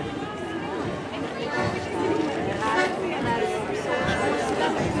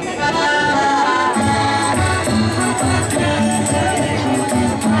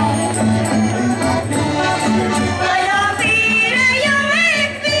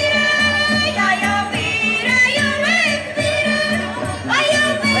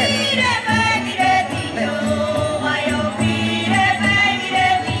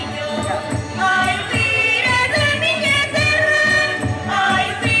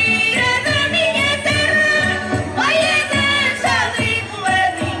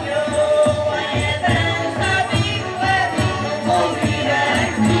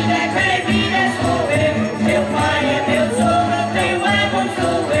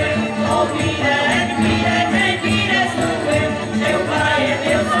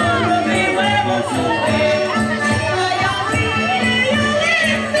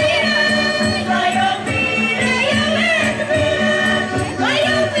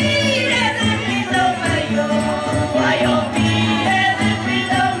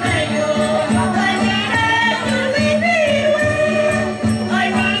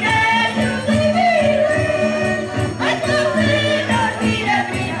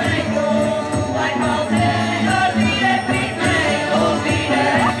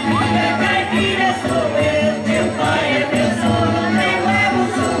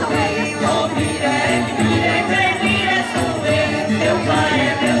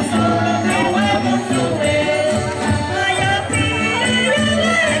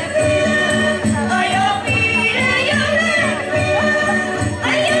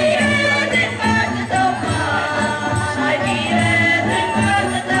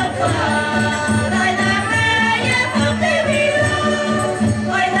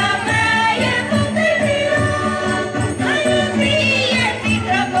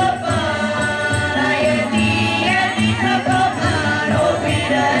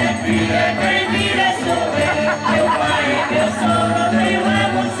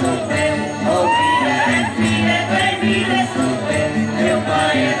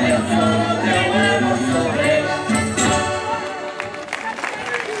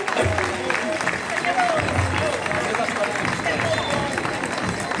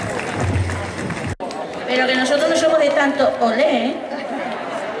 Pero que nosotros no somos de tanto olé, ¿eh?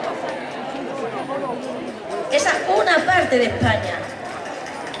 Esa es una parte de España.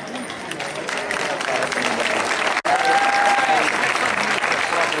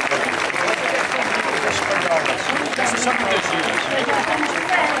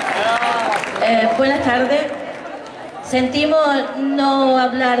 Buenas tardes. Sentimos no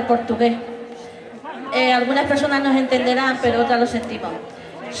hablar portugués. Algunas personas nos entenderán, pero otras lo sentimos.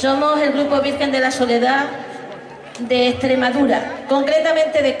 Somos el grupo Virgen de la Soledad de Extremadura,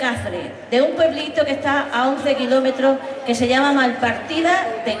 concretamente de Cáceres, de un pueblito que está a 11 kilómetros que se llama Malpartida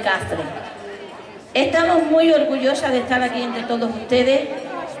de Cáceres. Estamos muy orgullosas de estar aquí entre todos ustedes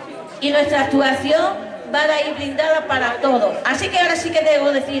y nuestra actuación va a ir blindada para todos. Así que ahora sí que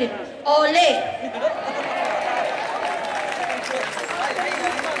debo decir ¡olé!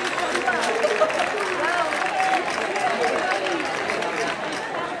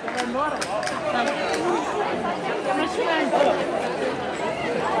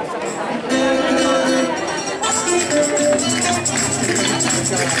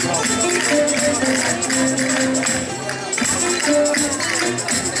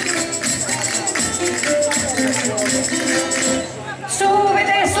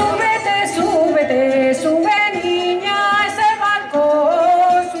 Súbete, súbete, súbete, sube niña a ese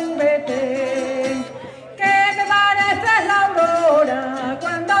balcón, súbete, que te pareces la aurora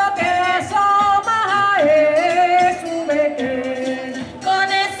cuando te asomas a él, súbete,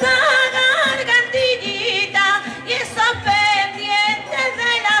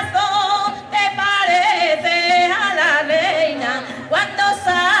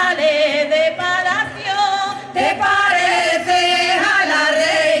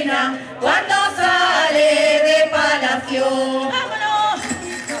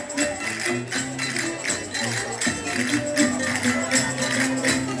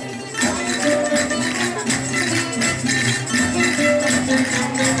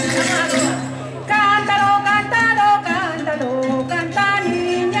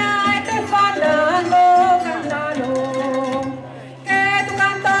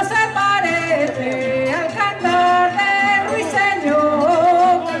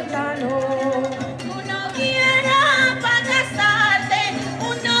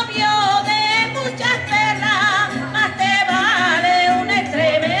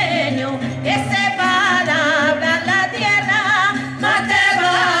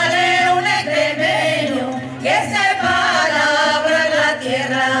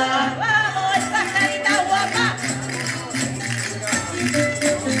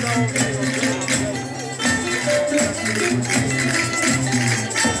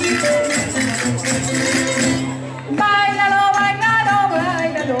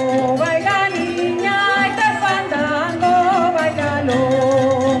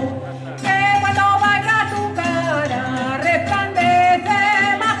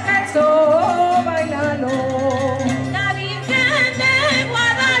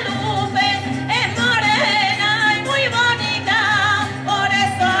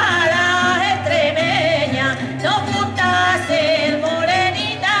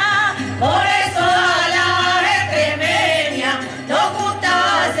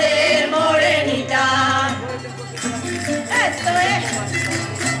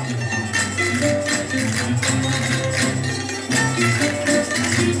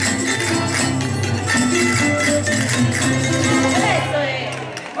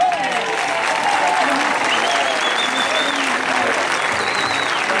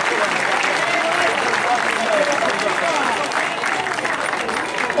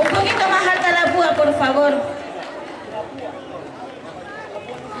 por favor.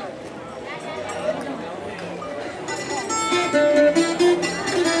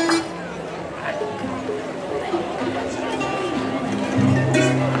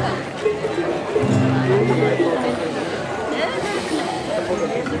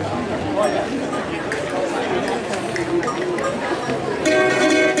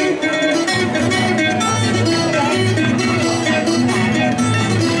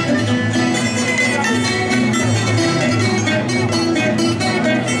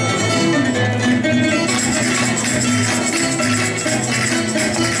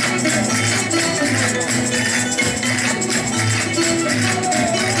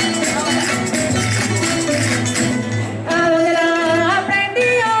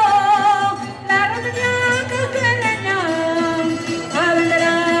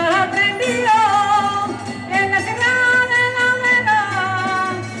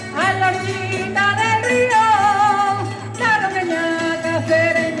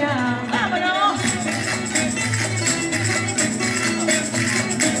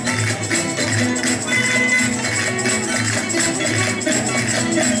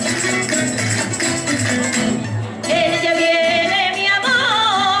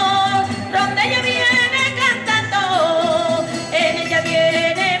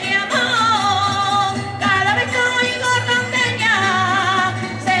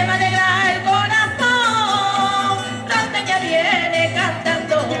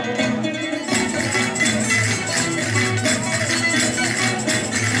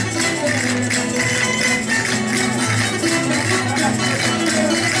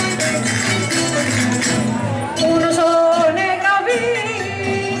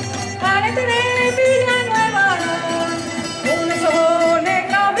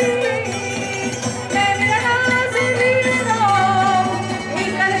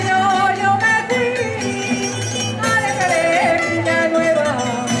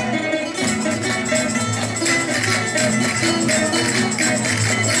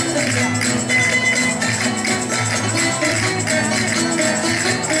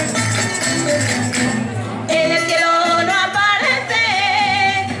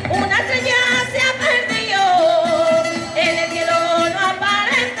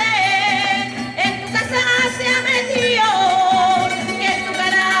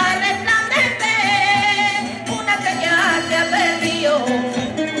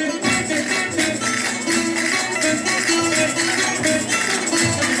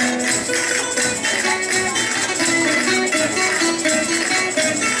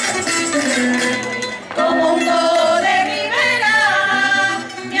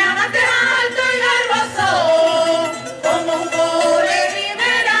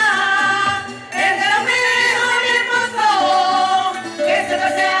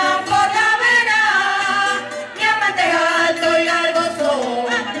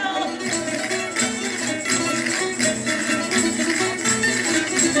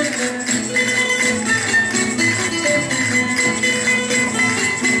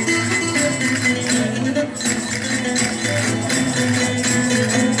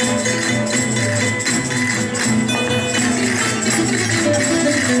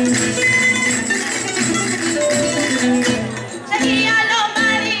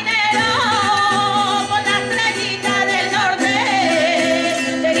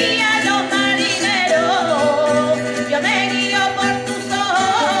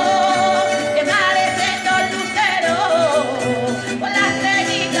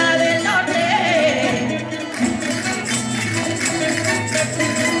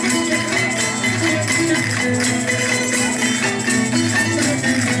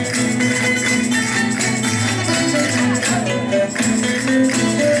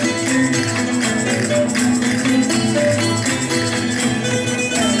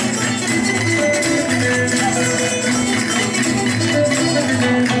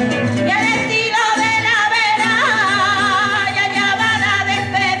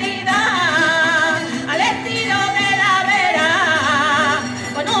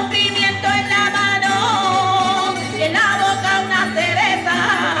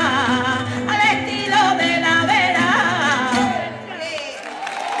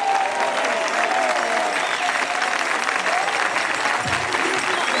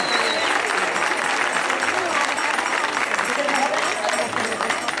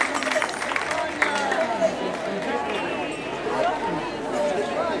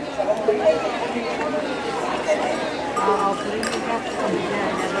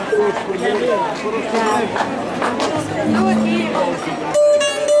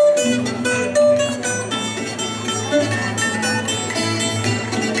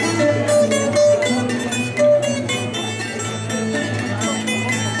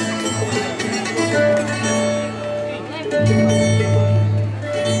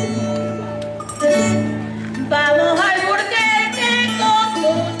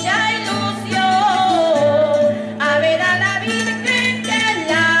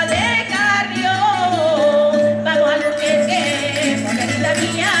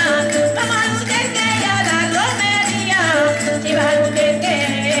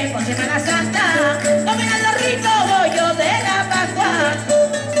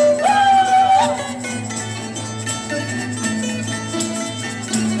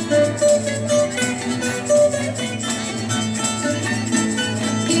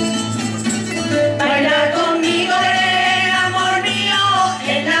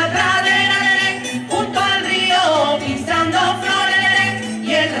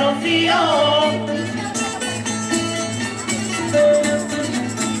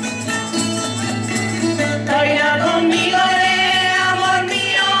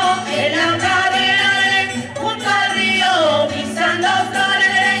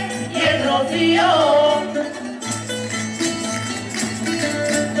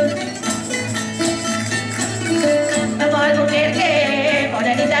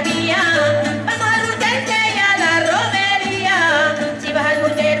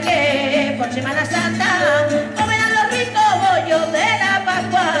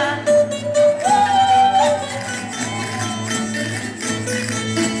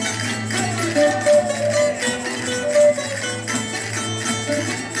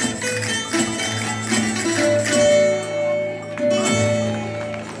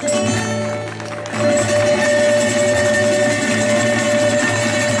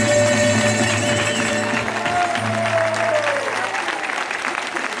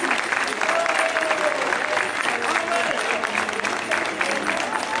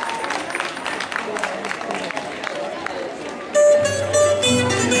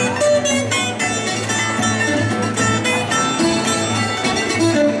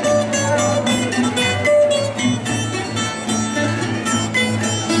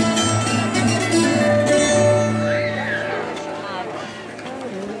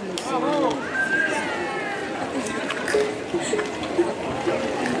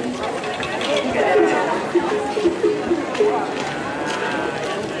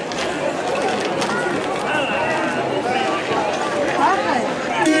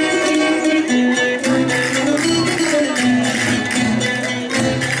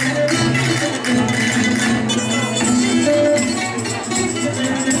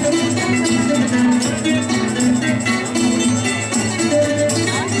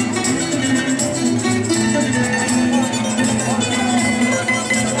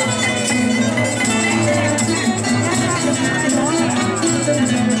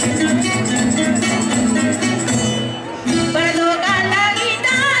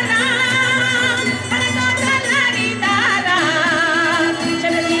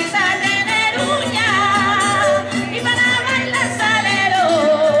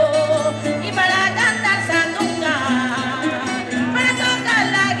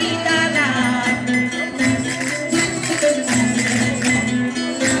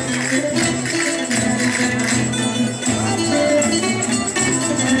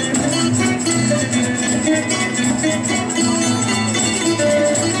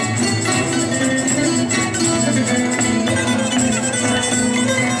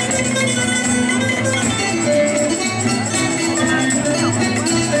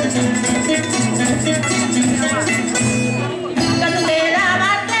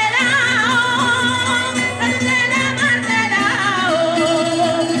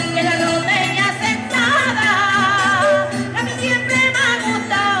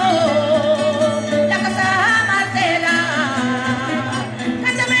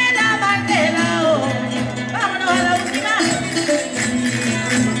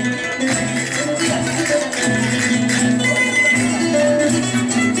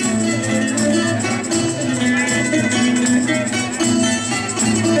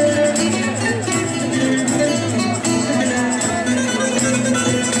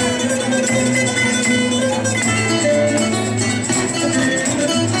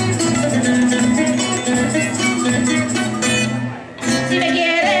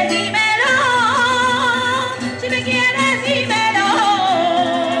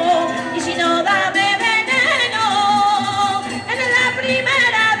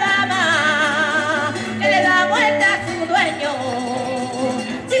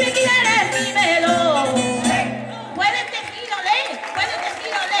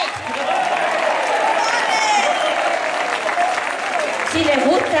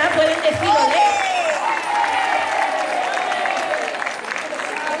 gusta, pueden decir olé.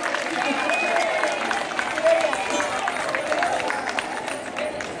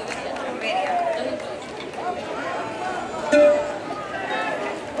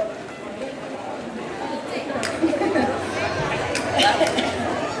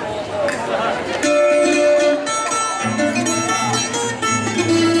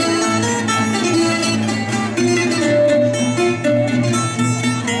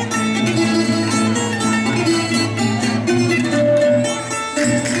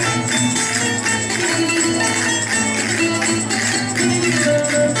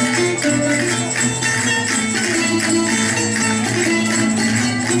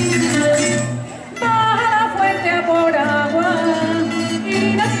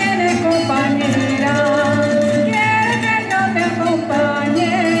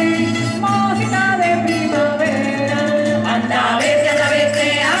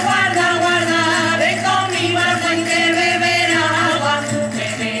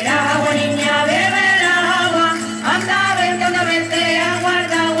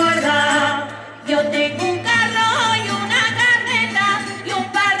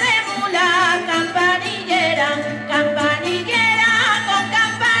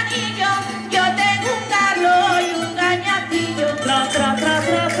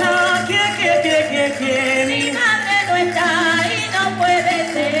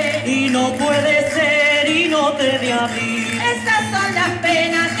 Estas son las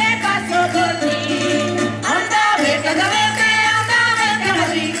penas que paso por ti. Anda, vete a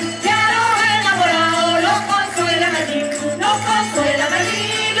Madrid, que a los enamorados los consuelan allí, los consuelan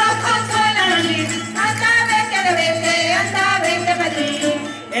allí, los consuelan allí. Anda, vete a Madrid.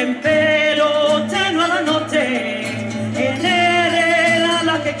 En pelote nueva noche, en hereda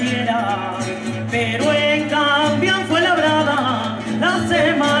la que quiera, pero en cambio fue labrada la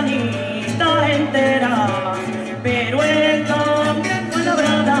semanita entera. Pero en cambio fue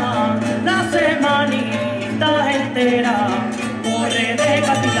labrada la semanita entera. Corre de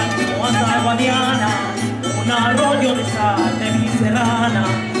Catilanco hasta Guadiana, un arroyo de sal de mi serrana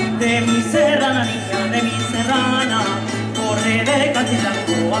niña, de mi serrana. Corre de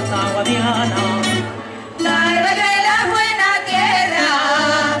Catilanco hasta Guadiana. Carvalho es la buena tierra,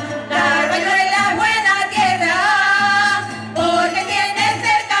 Carvalho es la buena tierra, porque tiene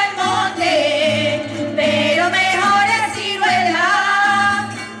cerca el monte, pero mejor es Ciruela,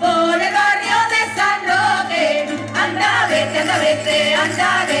 por el barrio de San Roque. Anda, vete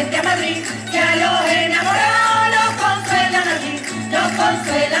a Madrid, que a los enamorados los consuelan allí, los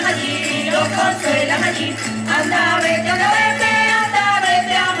consuelan allí, los consuelan allí. Anda, vete a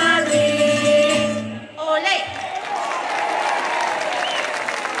Madrid. ¡Olé!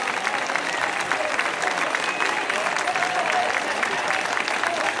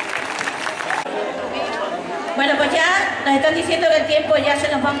 Bueno, pues ya nos están diciendo que el tiempo ya se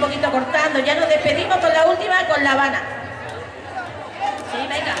nos va un poquito cortando. Ya nos despedimos con la última, con La Habana. Sí,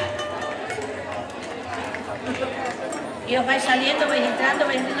 venga. Y os vais saliendo, vais entrando,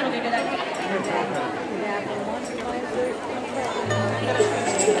 vais haciendo lo que queráis.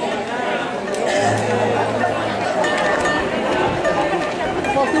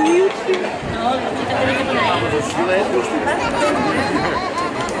 No, te tenéis que poner ahí.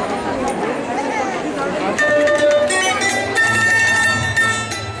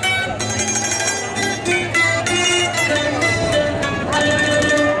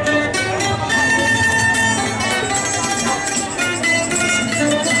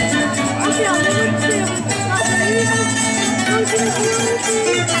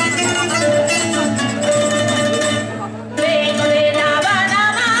 Vengo de La Habana,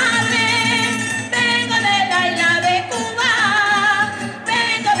 madre, vengo de la isla de Cuba,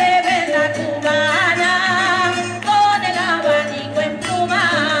 vengo de ver la cubana, con el abanico en pluma,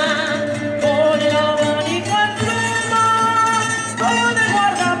 Con el abanico en pluma, con el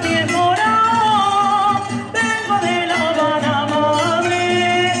guardapiés morado. Vengo de La Habana, madre,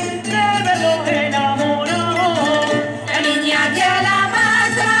 de verlos enamorados. la niña que a la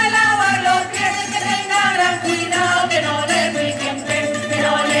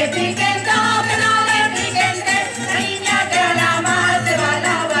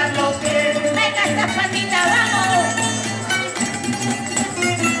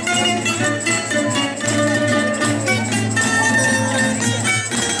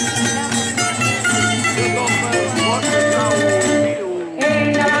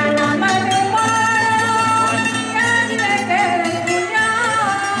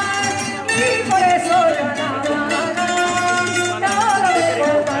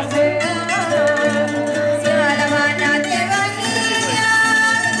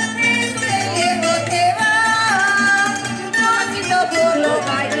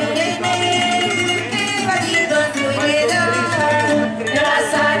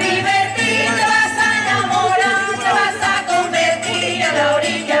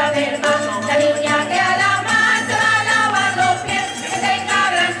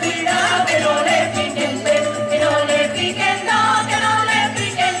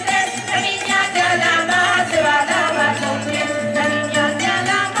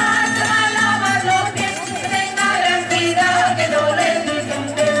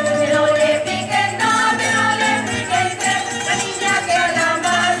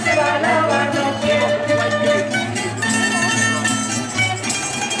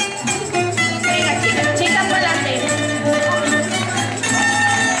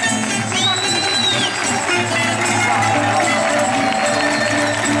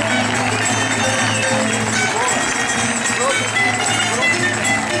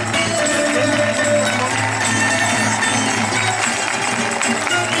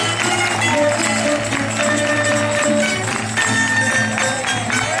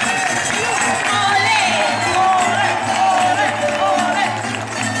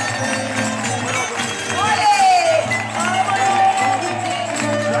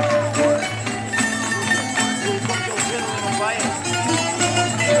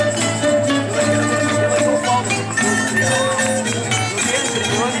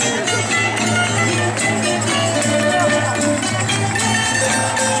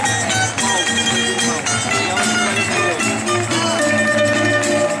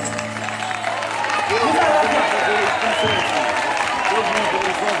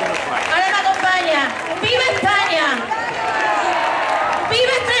 ¡Viva España!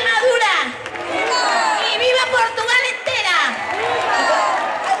 ¡Viva Extremadura! ¡Y viva Portugal entera!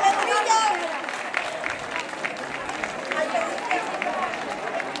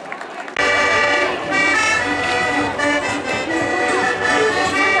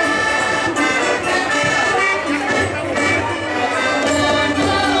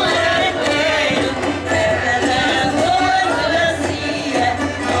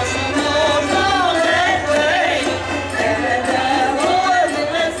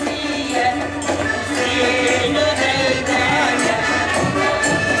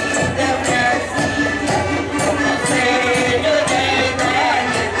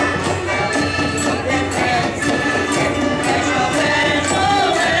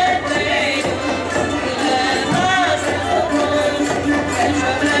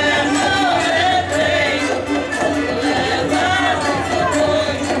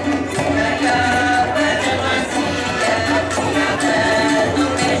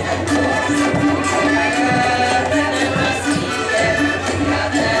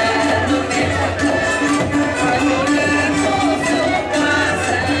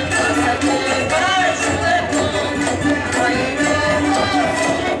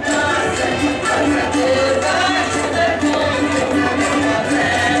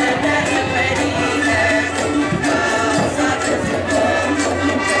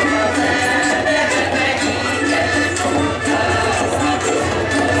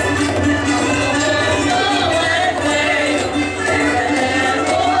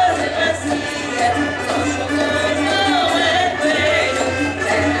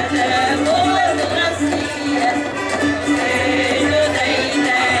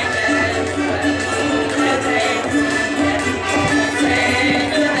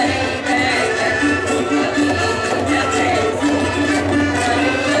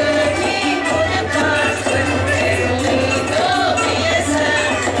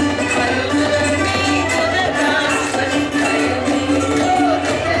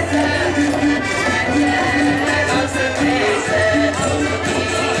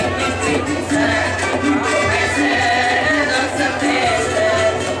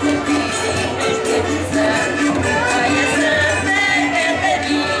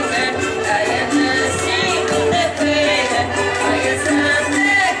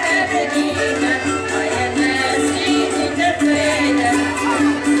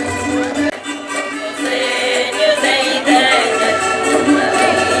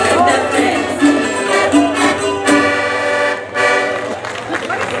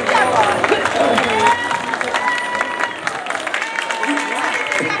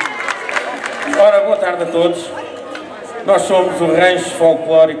 tarde a todos. Nós somos o rancho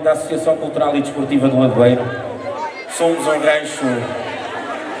folclórico da Associação Cultural e Desportiva do Lagoeiro. Somos um rancho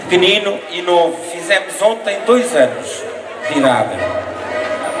pequenino e novo. Fizemos ontem 2 anos de idade.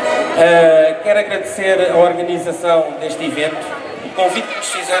 Quero agradecer a organização deste evento, o convite que nos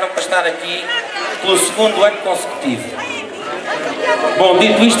fizeram para estar aqui pelo 2º ano consecutivo. Bom,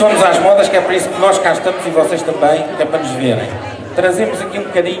 dito isto, vamos às modas, que é para isso que nós cá estamos e vocês também, que é para nos verem. Trazemos aqui um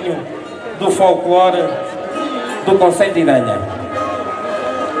bocadinho do folclore do concelho de Idanha.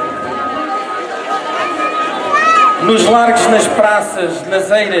 Nos largos, nas praças,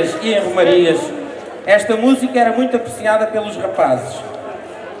 nas eiras e em romarias, esta música era muito apreciada pelos rapazes,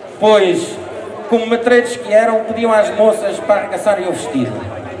 pois, como matreiros que eram, pediam às moças para arregaçarem o vestido.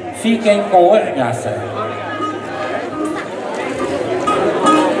 Fiquem com a arregaça.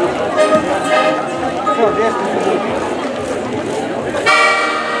 Arregaça,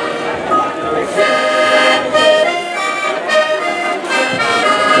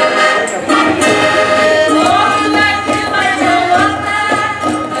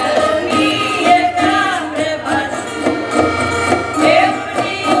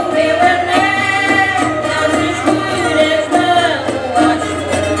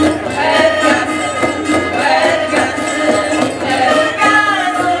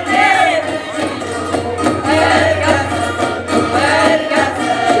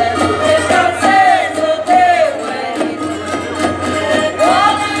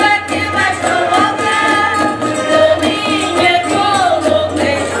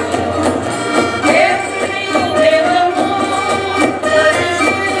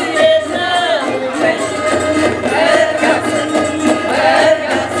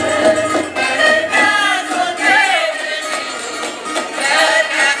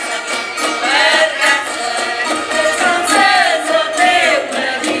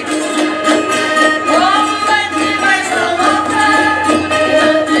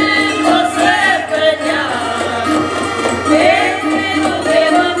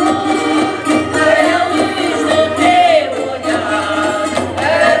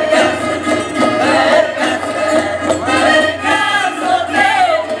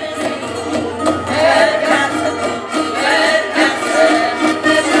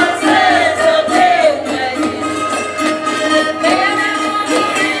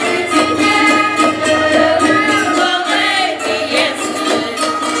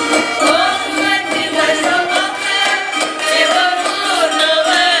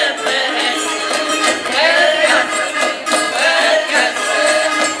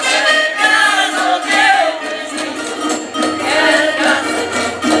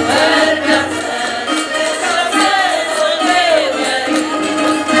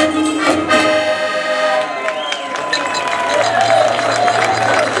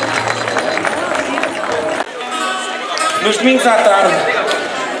 domingos à tarde,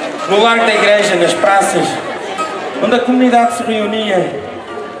 no largo da igreja, nas praças, onde a comunidade se reunia,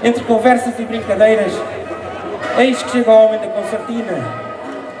 entre conversas e brincadeiras, eis que chega o homem da concertina.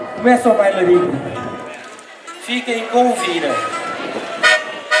 Começa o bailarino. Fiquem com o Vira.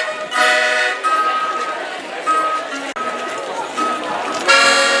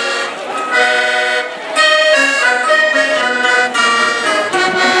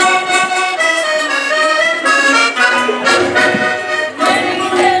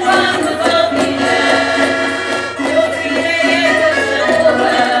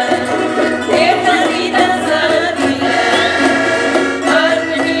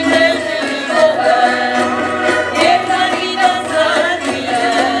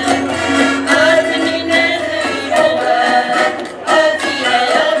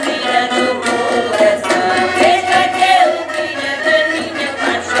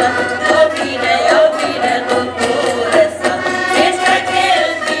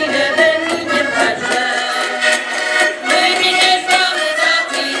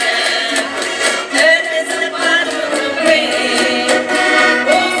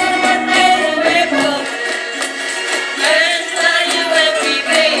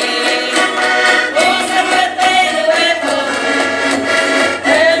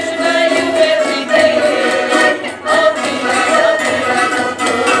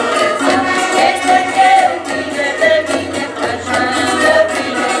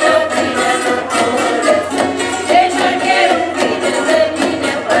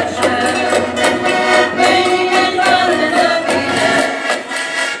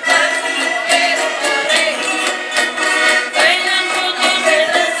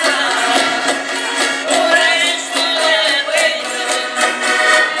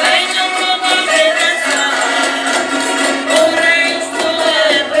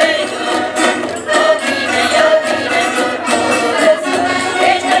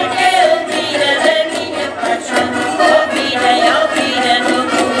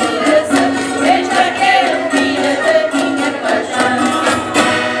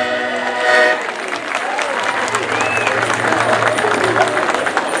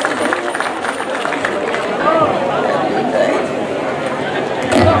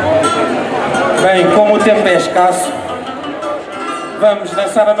 Bem, como o tempo é escasso, vamos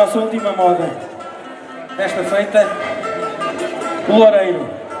dançar a nossa última moda desta feita, o Loureiro.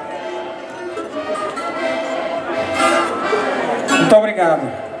 Muito obrigado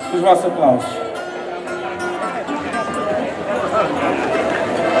pelos vossos aplausos.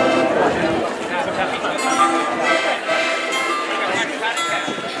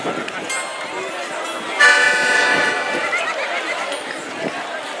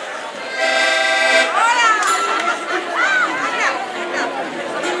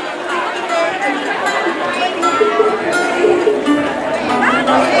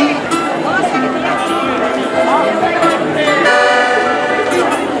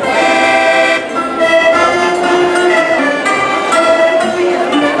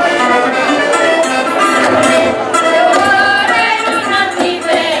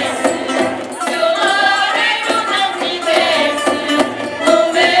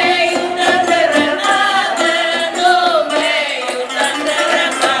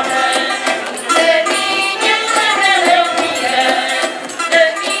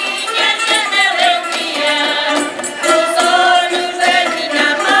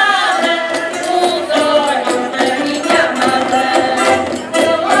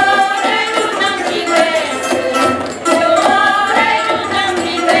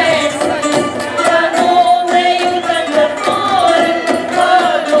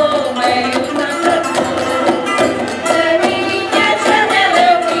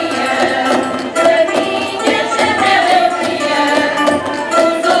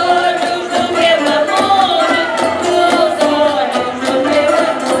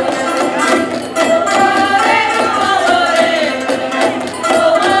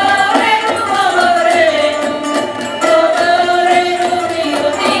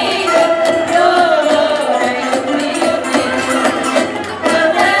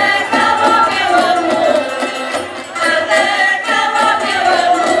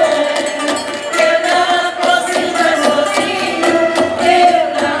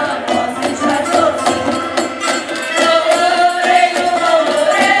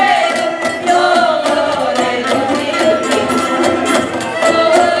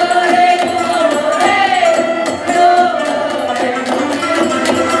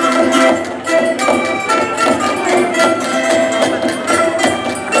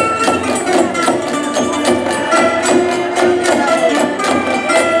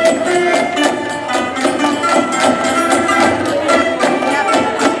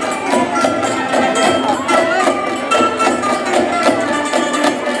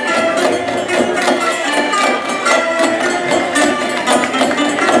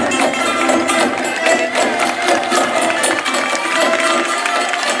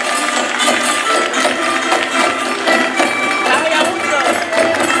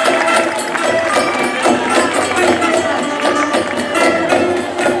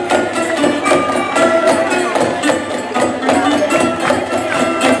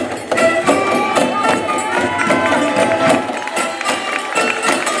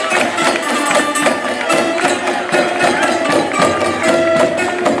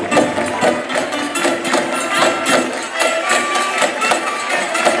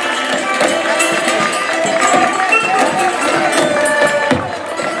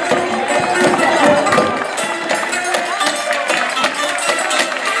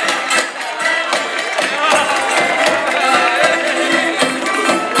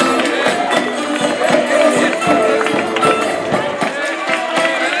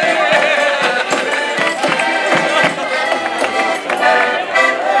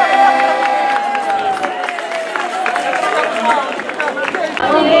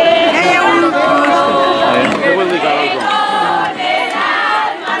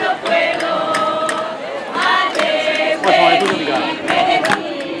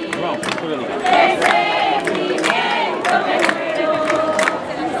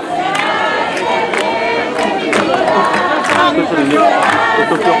 Catarina, eu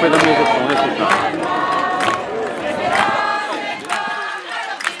estou aqui ao pé da mesa com essa aqui.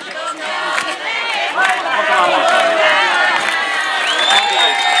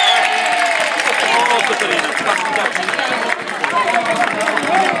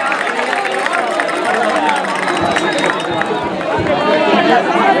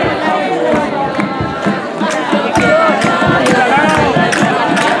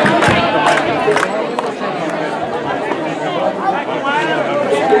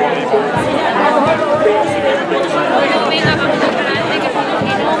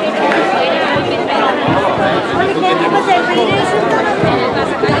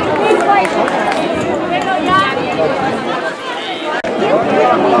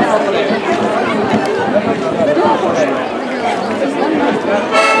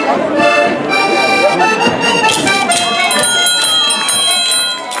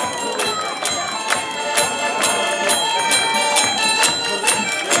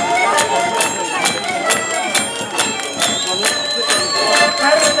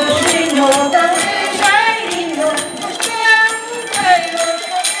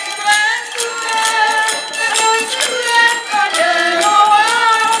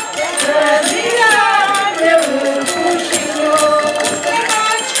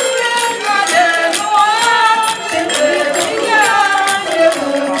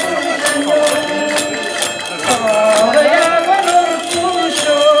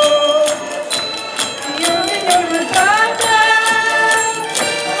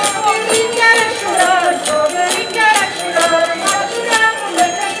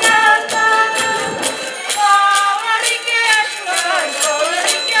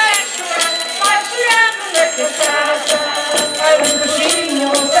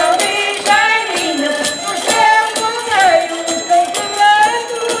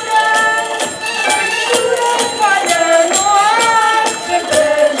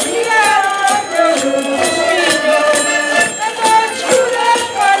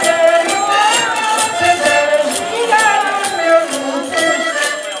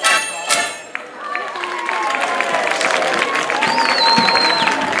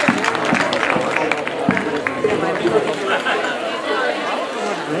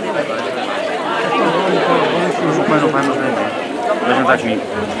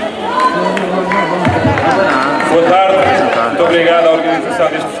 Boa tarde, muito obrigado à organização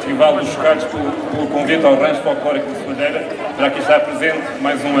deste festival dos Chocalhos pelo convite ao Rancho Folclórico de Soalheira para aqui estar presente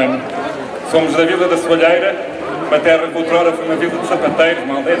mais um ano. Somos da Vila da Soalheira, uma terra que outrora foi uma vila de sapateiros,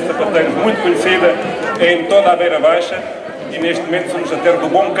 uma aldeia de sapateiros muito conhecida em toda a Beira Baixa, e neste momento somos a terra do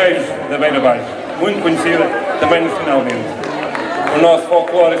bom queijo da Beira Baixa, muito conhecida também nacionalmente. O nosso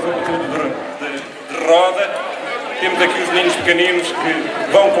folclore é sobretudo de roda. Temos aqui os meninos pequeninos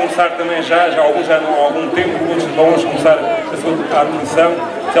que vão começar também alguns já não há algum tempo, outros vão hoje começar a sua harmonização.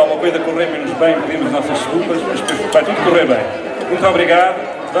 Se alguma coisa correr menos bem, pedimos nossas desculpas, mas vai tudo correr bem. Muito obrigado.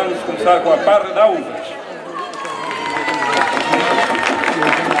 Vamos começar com a parra da uvas.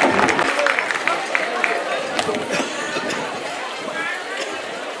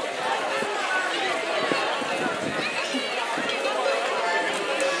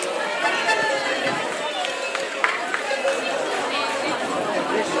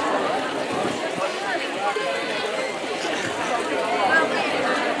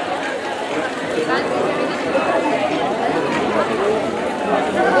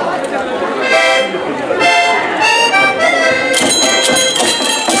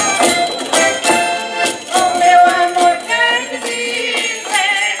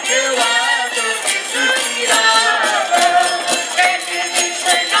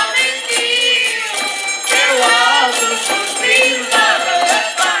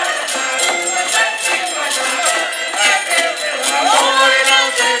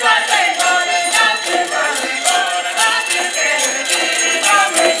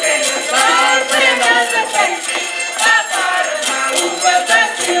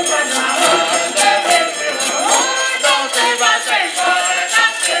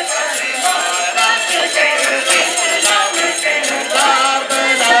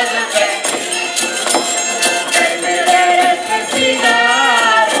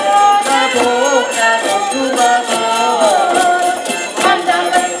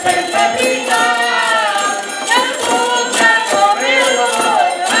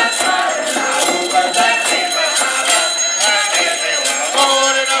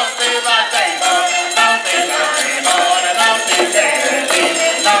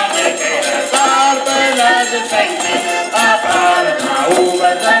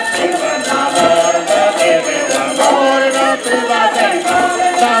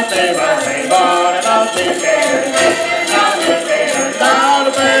 Não te vai embora, não te quero ver, não me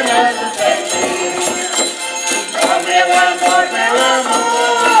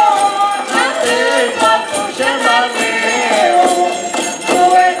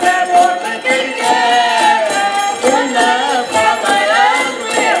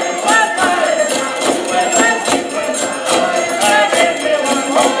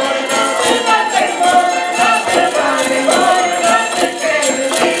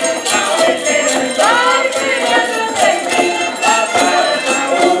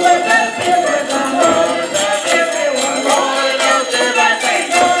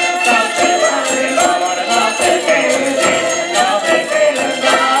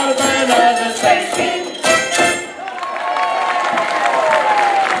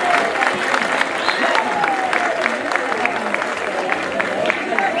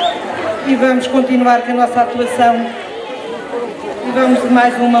E vamos continuar com a nossa atuação. E vamos de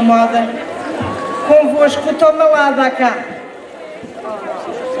mais uma moda. Convosco, toma lá, dá cá.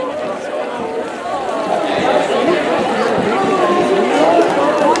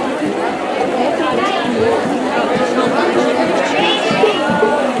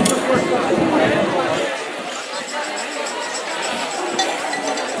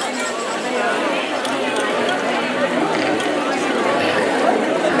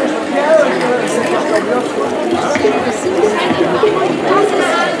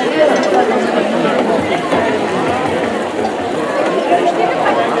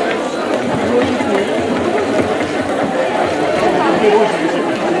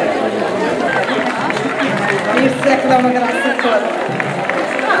 Isto é que dá uma graça toda.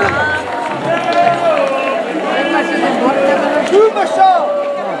 Uma só!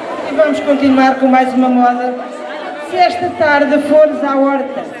 E vamos continuar com mais uma moda. Se esta tarde fores à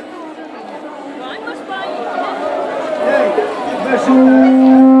horta.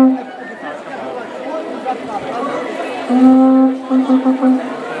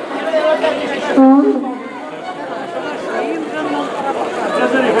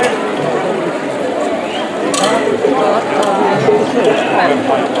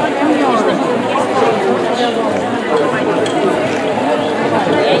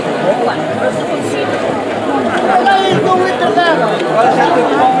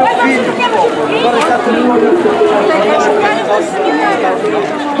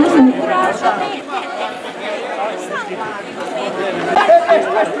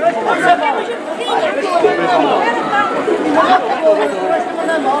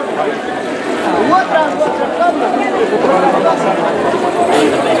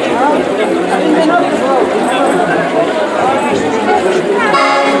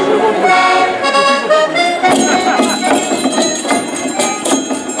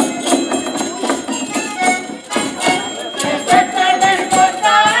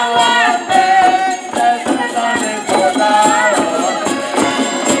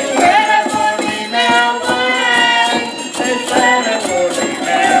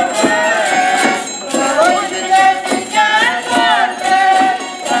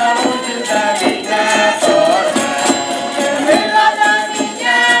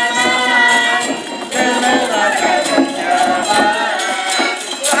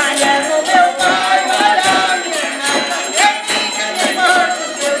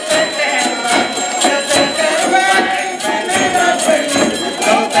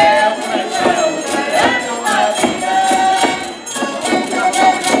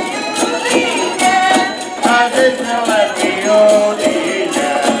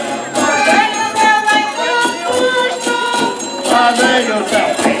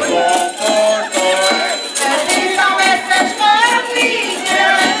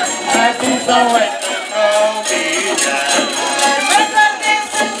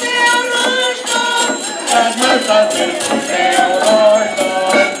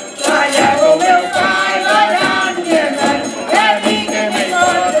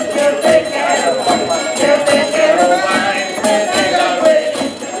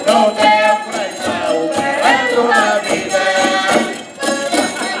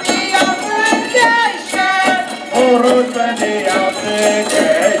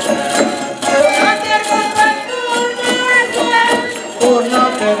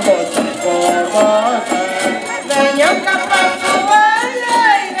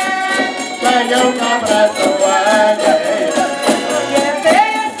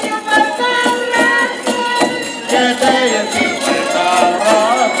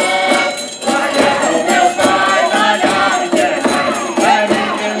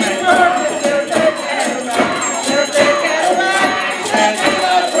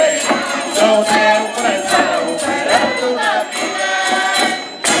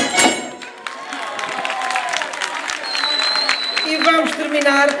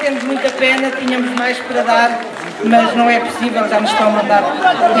 Temos muita pena, tínhamos mais para dar, mas não é possível, já nos estão a mandar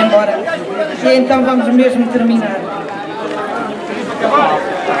embora. E então vamos mesmo terminar.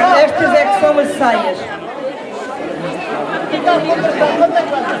 Estas é que são as saias.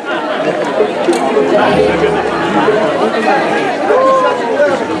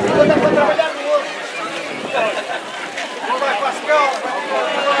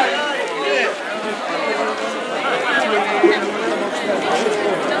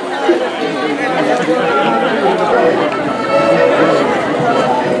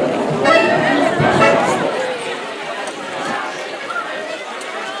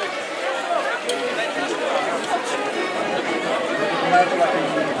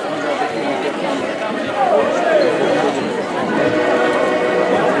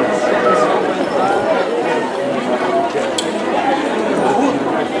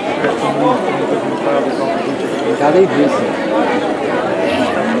 Cada vez.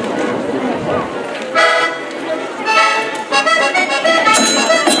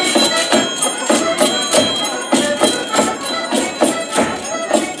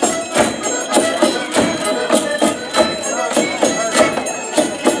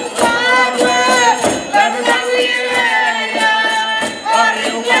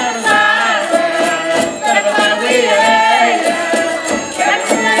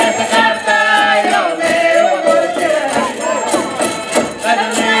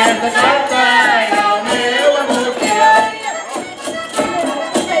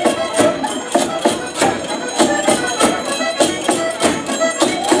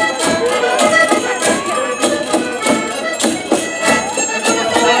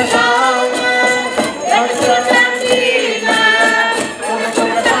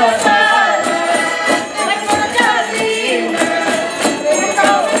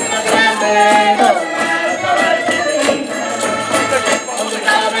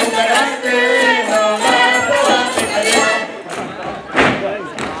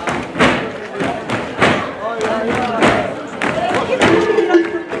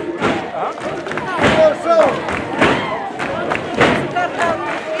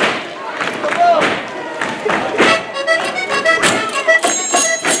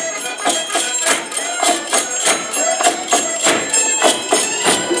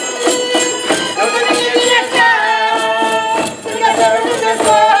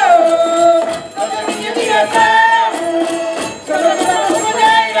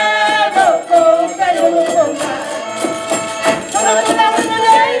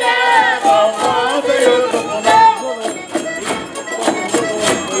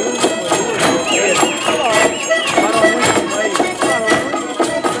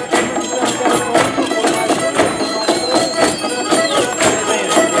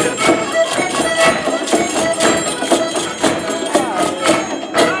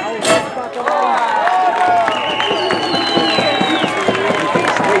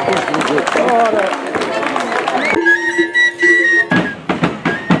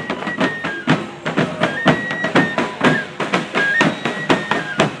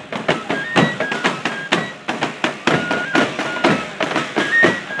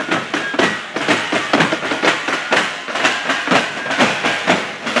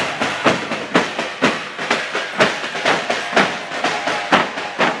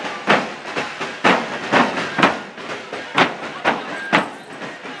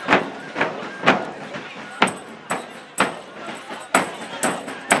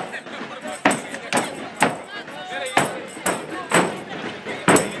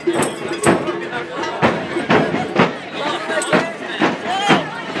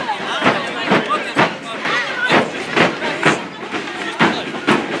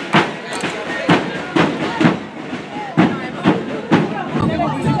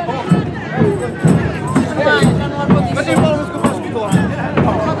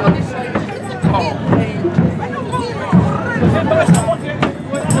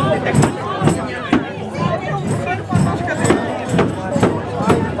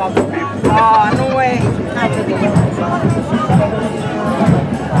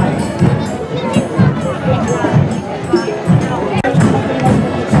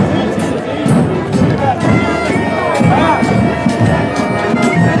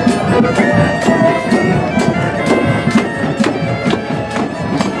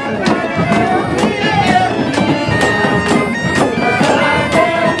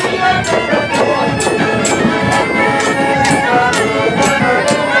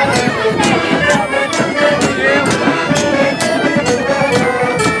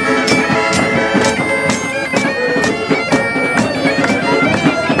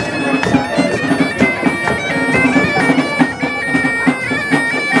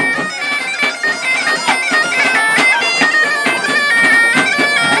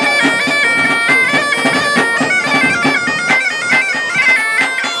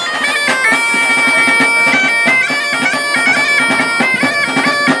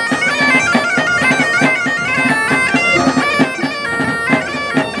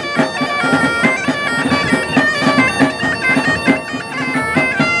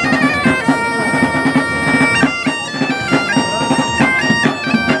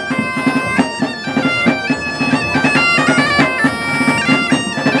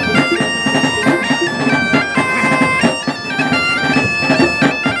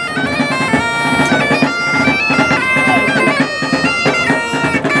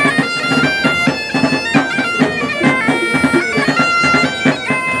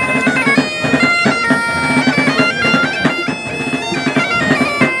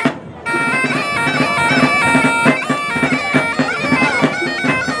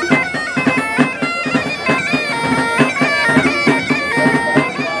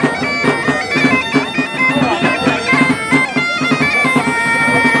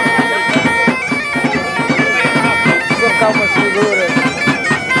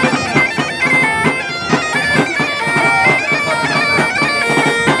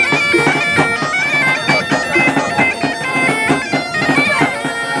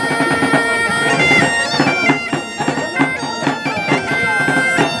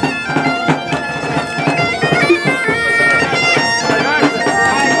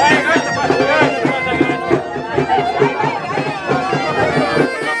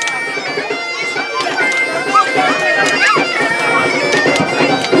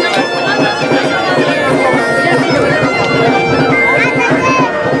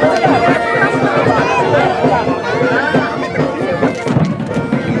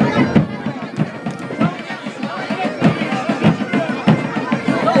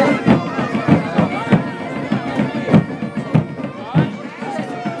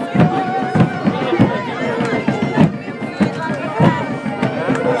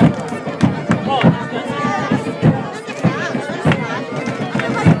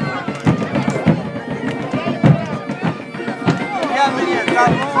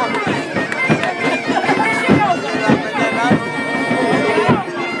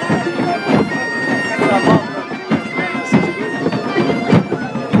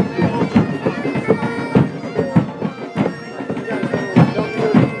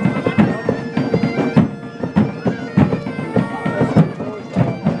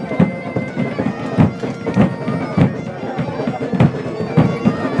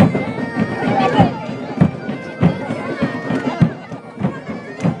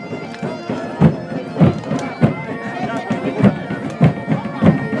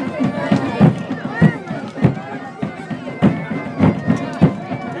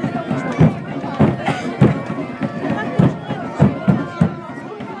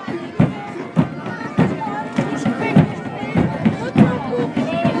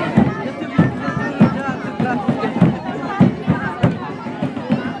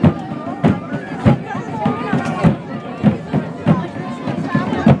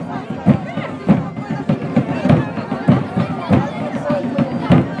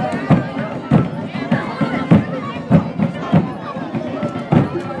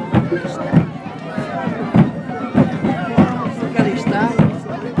 Temos lá.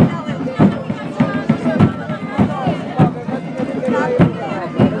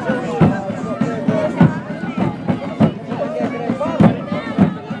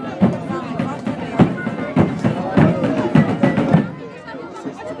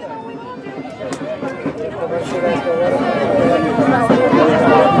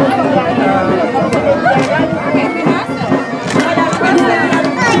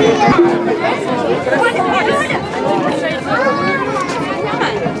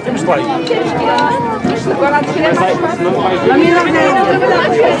 Agora a descer é mais fácil. A minha não quer trabalhar.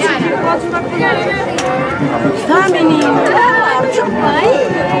 Está, menino. Muito bem.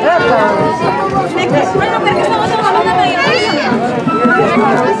 Mas não percas a outra lava também. A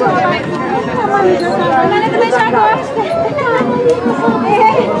Ana também já gosta.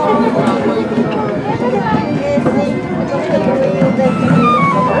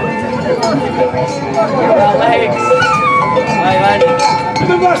 Alex! Vai, Vani!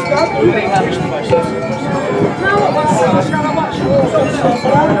 Não gosto tanto! Obrigado! Não, agora chegar abaixo!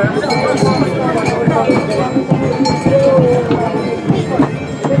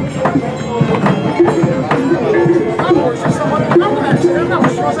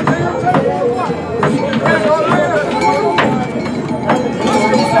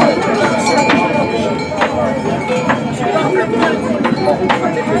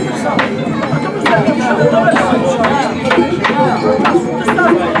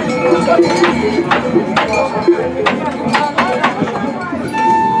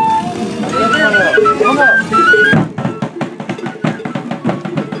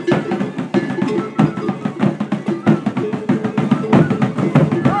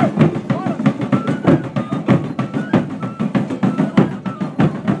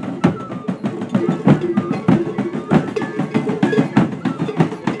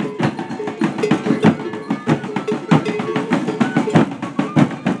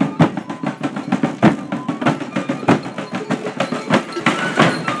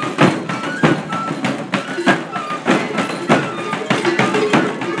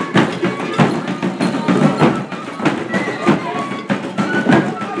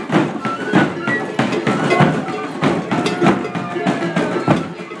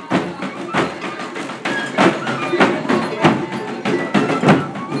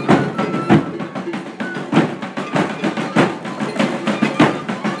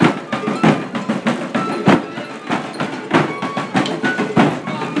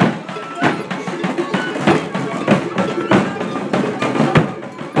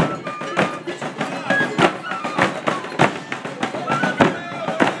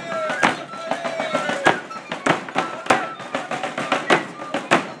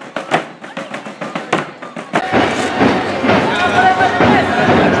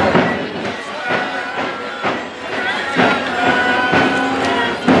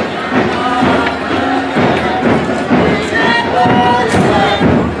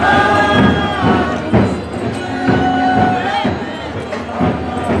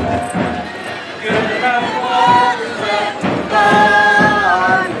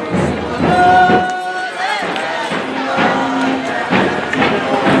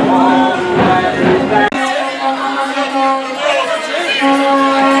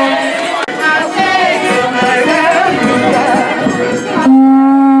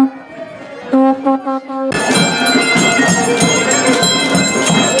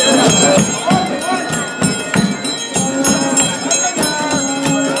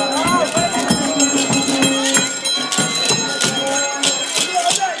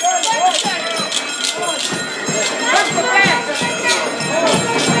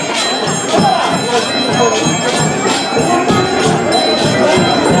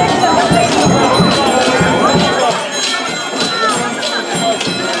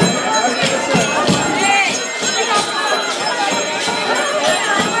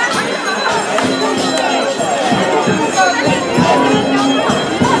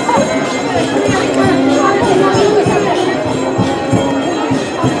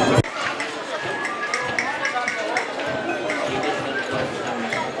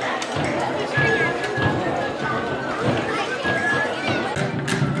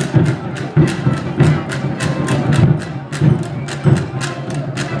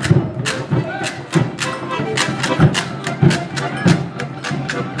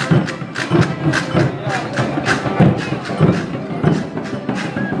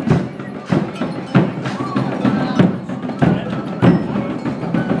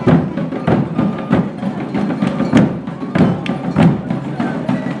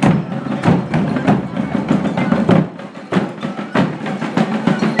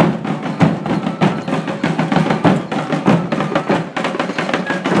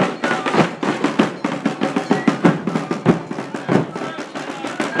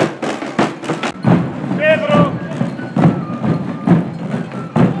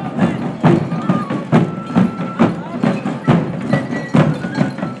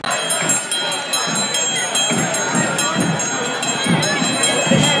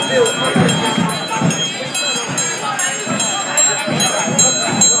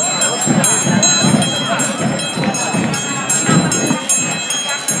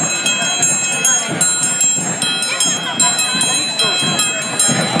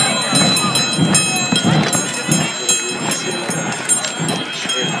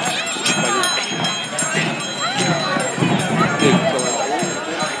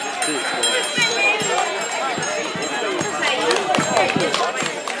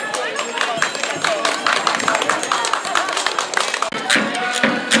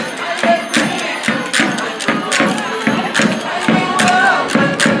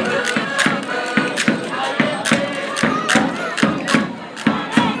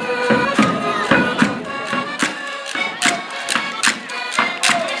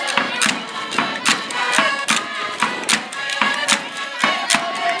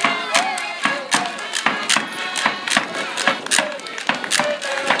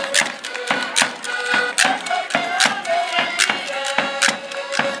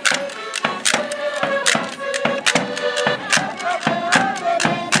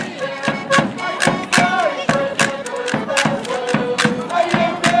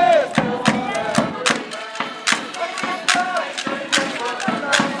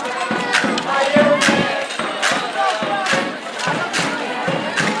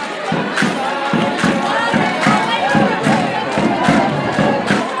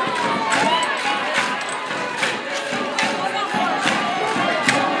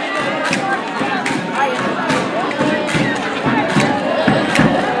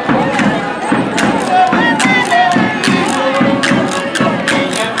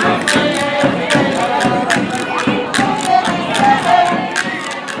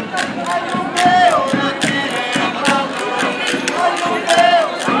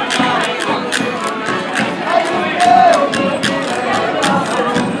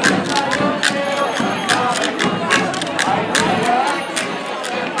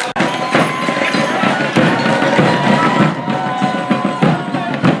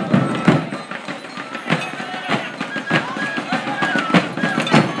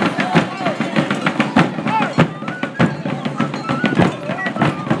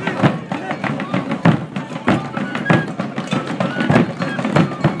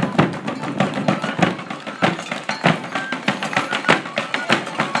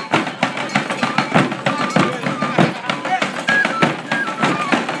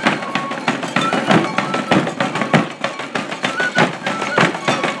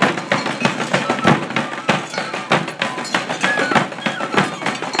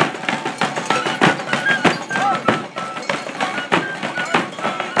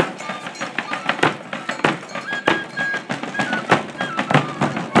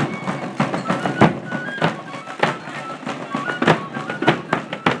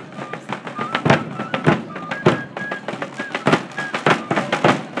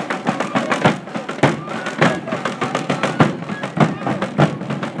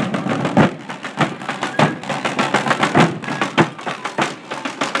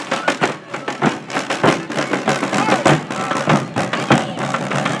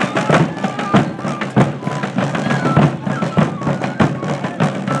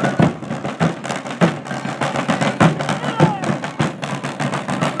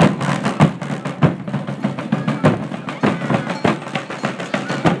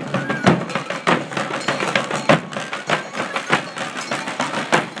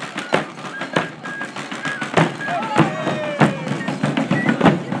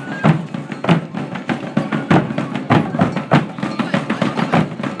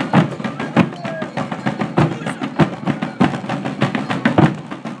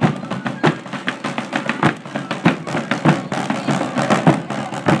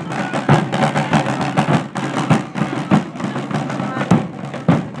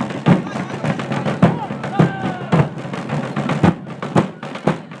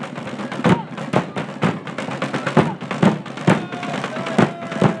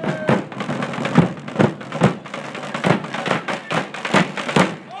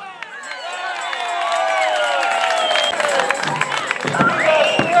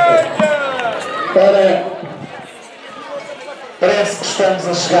 Parece que estamos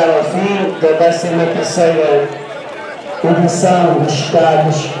a chegar ao fim da 13ª edição dos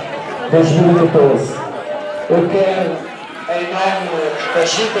Chocalhos 2014. Eu quero, em nome da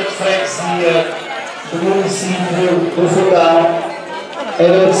Junta de Freguesia do município do Fundão,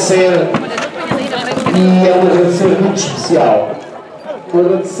 agradecer, e é um agradecer muito especial,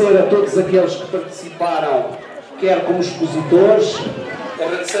 agradecer a todos aqueles que participaram, quer como expositores,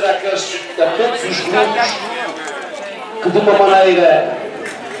 agradecer a todos os grupos que de uma maneira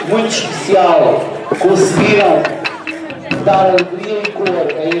muito especial conseguiram dar alegria e cor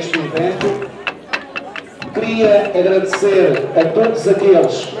a este evento. Queria agradecer a todos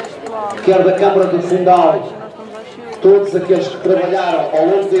aqueles, quer da Câmara do Fundão, todos aqueles que trabalharam ao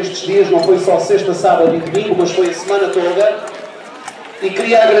longo destes dias, não foi só sexta, sábado e domingo, mas foi a semana toda, e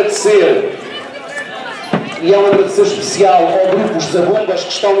queria agradecer, e é um agradecer especial ao grupo Os Zabumbas,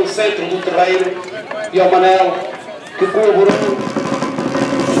 que estão no centro do terreiro, e ao Manel, que colaborou muito,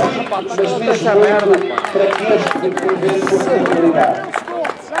 mas mesmo muito, para que este evento fosse uma realidade.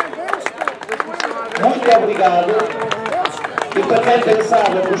 Muito obrigado. E para quem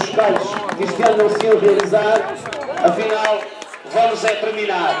pensava que os Chocalhos este ano não se iam realizar, afinal, vamos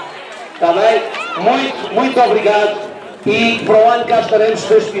terminar. Está bem? Muito obrigado. E para o ano cá estaremos, se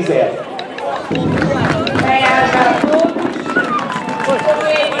Deus quiser. Bem-aja a todos. Como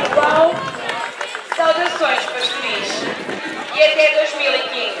é igual, saudações pastoris. E até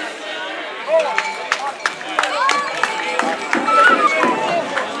 2015.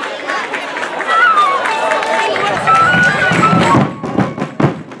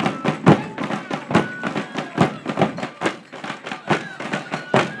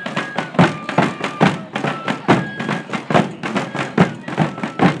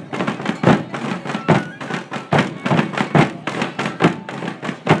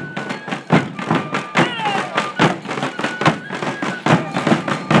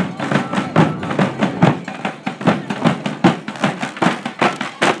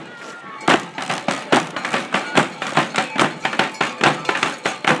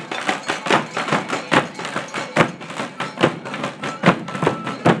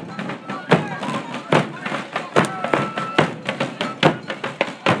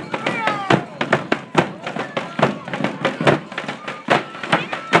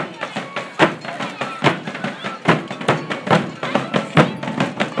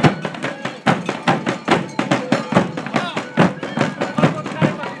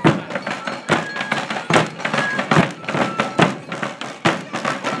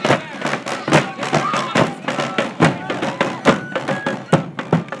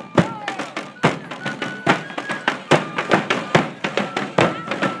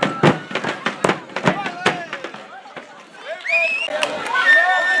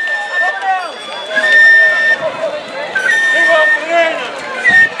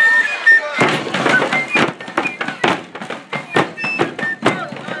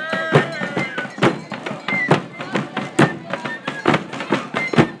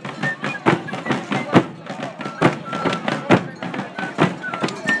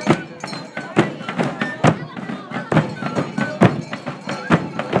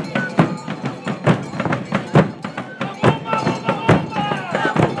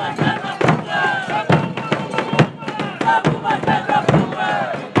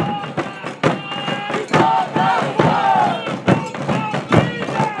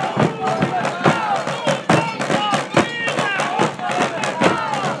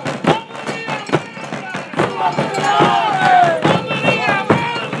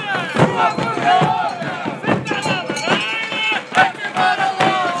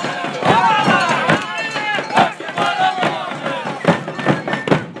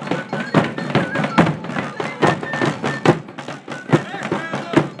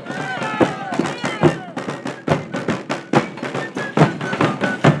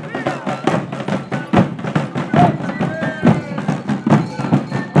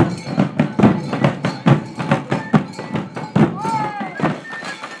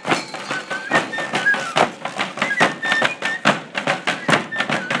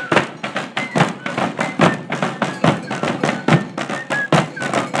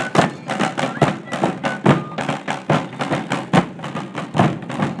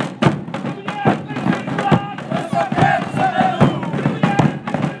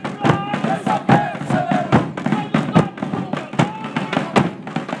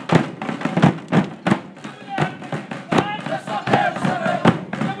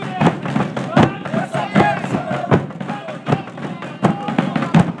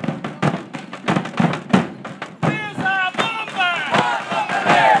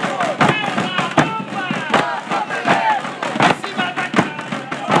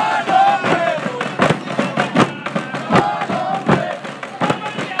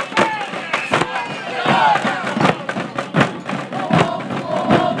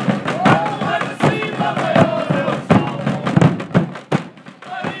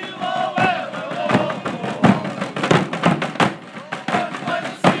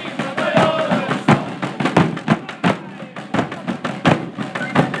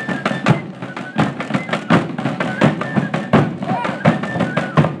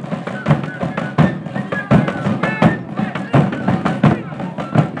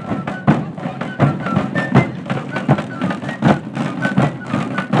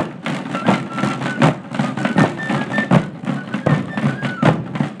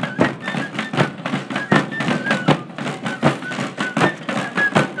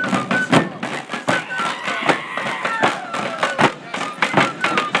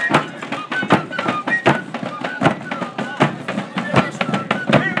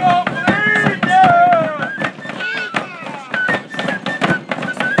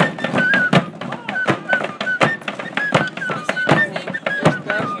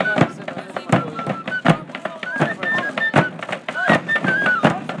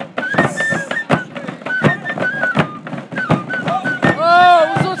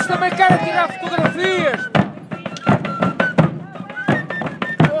 a tirar fotografias.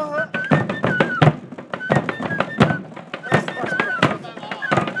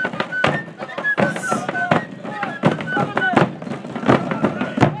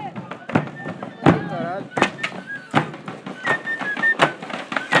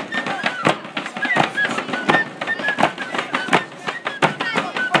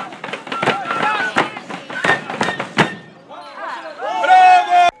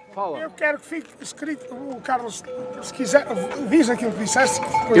 Eu quero que fique escrito, o Carlos, se quiser, diz aquilo que disseste.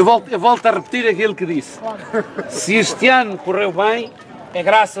 Eu volto a repetir aquilo que disse. Se este ano correu bem, é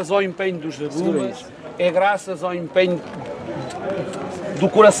graças ao empenho dos alunos, é graças ao empenho do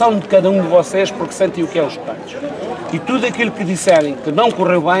coração de cada um de vocês, porque sentem o que é os Chocalhos. E tudo aquilo que disserem que não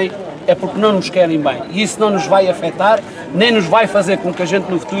correu bem, é porque não nos querem bem. E isso não nos vai afetar, nem nos vai fazer com que a gente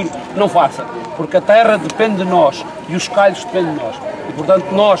no futuro não faça. Porque a terra depende de nós e os Chocalhos dependem de nós. E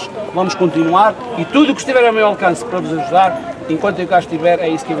portanto nós vamos continuar e tudo o que estiver ao meu alcance para vos ajudar, enquanto eu cá estiver, é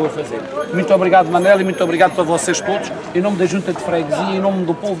isso que eu vou fazer. Muito obrigado, Manel, e muito obrigado para vocês todos, em nome da Junta de Freguesia e em nome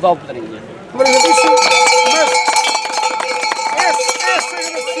do povo de Alpedrinha. Obrigadíssimo, mas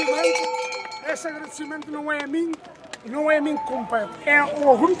esse agradecimento não é a mim, não é a mim que compete, é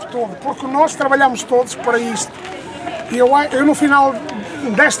ao grupo todo, porque nós trabalhamos todos para isto. E eu no final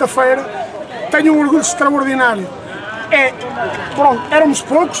desta feira tenho um orgulho extraordinário. Pronto, éramos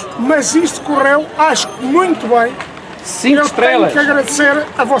poucos, mas isto correu, acho que muito bem. 5 estrelas. Tenho que agradecer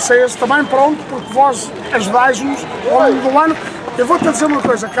a vocês também, pronto, porque vós ajudais-nos ao longo do ano. Eu vou-te dizer uma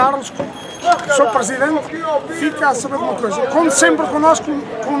coisa, Carlos, sou presidente, fica a saber de uma coisa. Conte sempre connosco,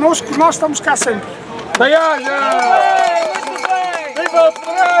 nós estamos cá sempre. Viva o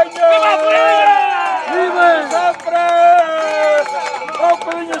Pedrinho! Viva sempre! O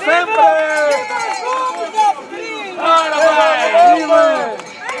Pedrinho sempre! Ora bem! Viva!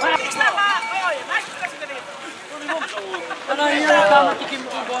 Está lá, olha, mais que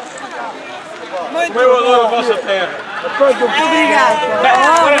Muito eu adoro a vossa terra. Obrigado.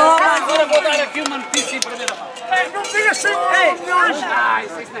 Agora vou dar aqui uma notícia em primeira mão. Não diga assim, isso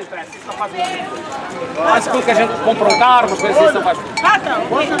não interessa, isso não faz muito. Faz com que a gente compra um carro, mas coisas assim não faz muito.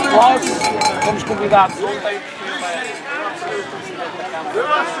 Nós fomos convidados ontem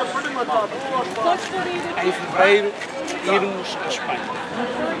em fevereiro irmos à Espanha.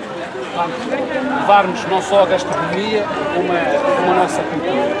 Levarmos não só a gastronomia, como a nossa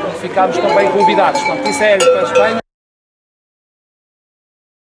cultura. E ficámos também convidados. Portanto, isso é para a Espanha.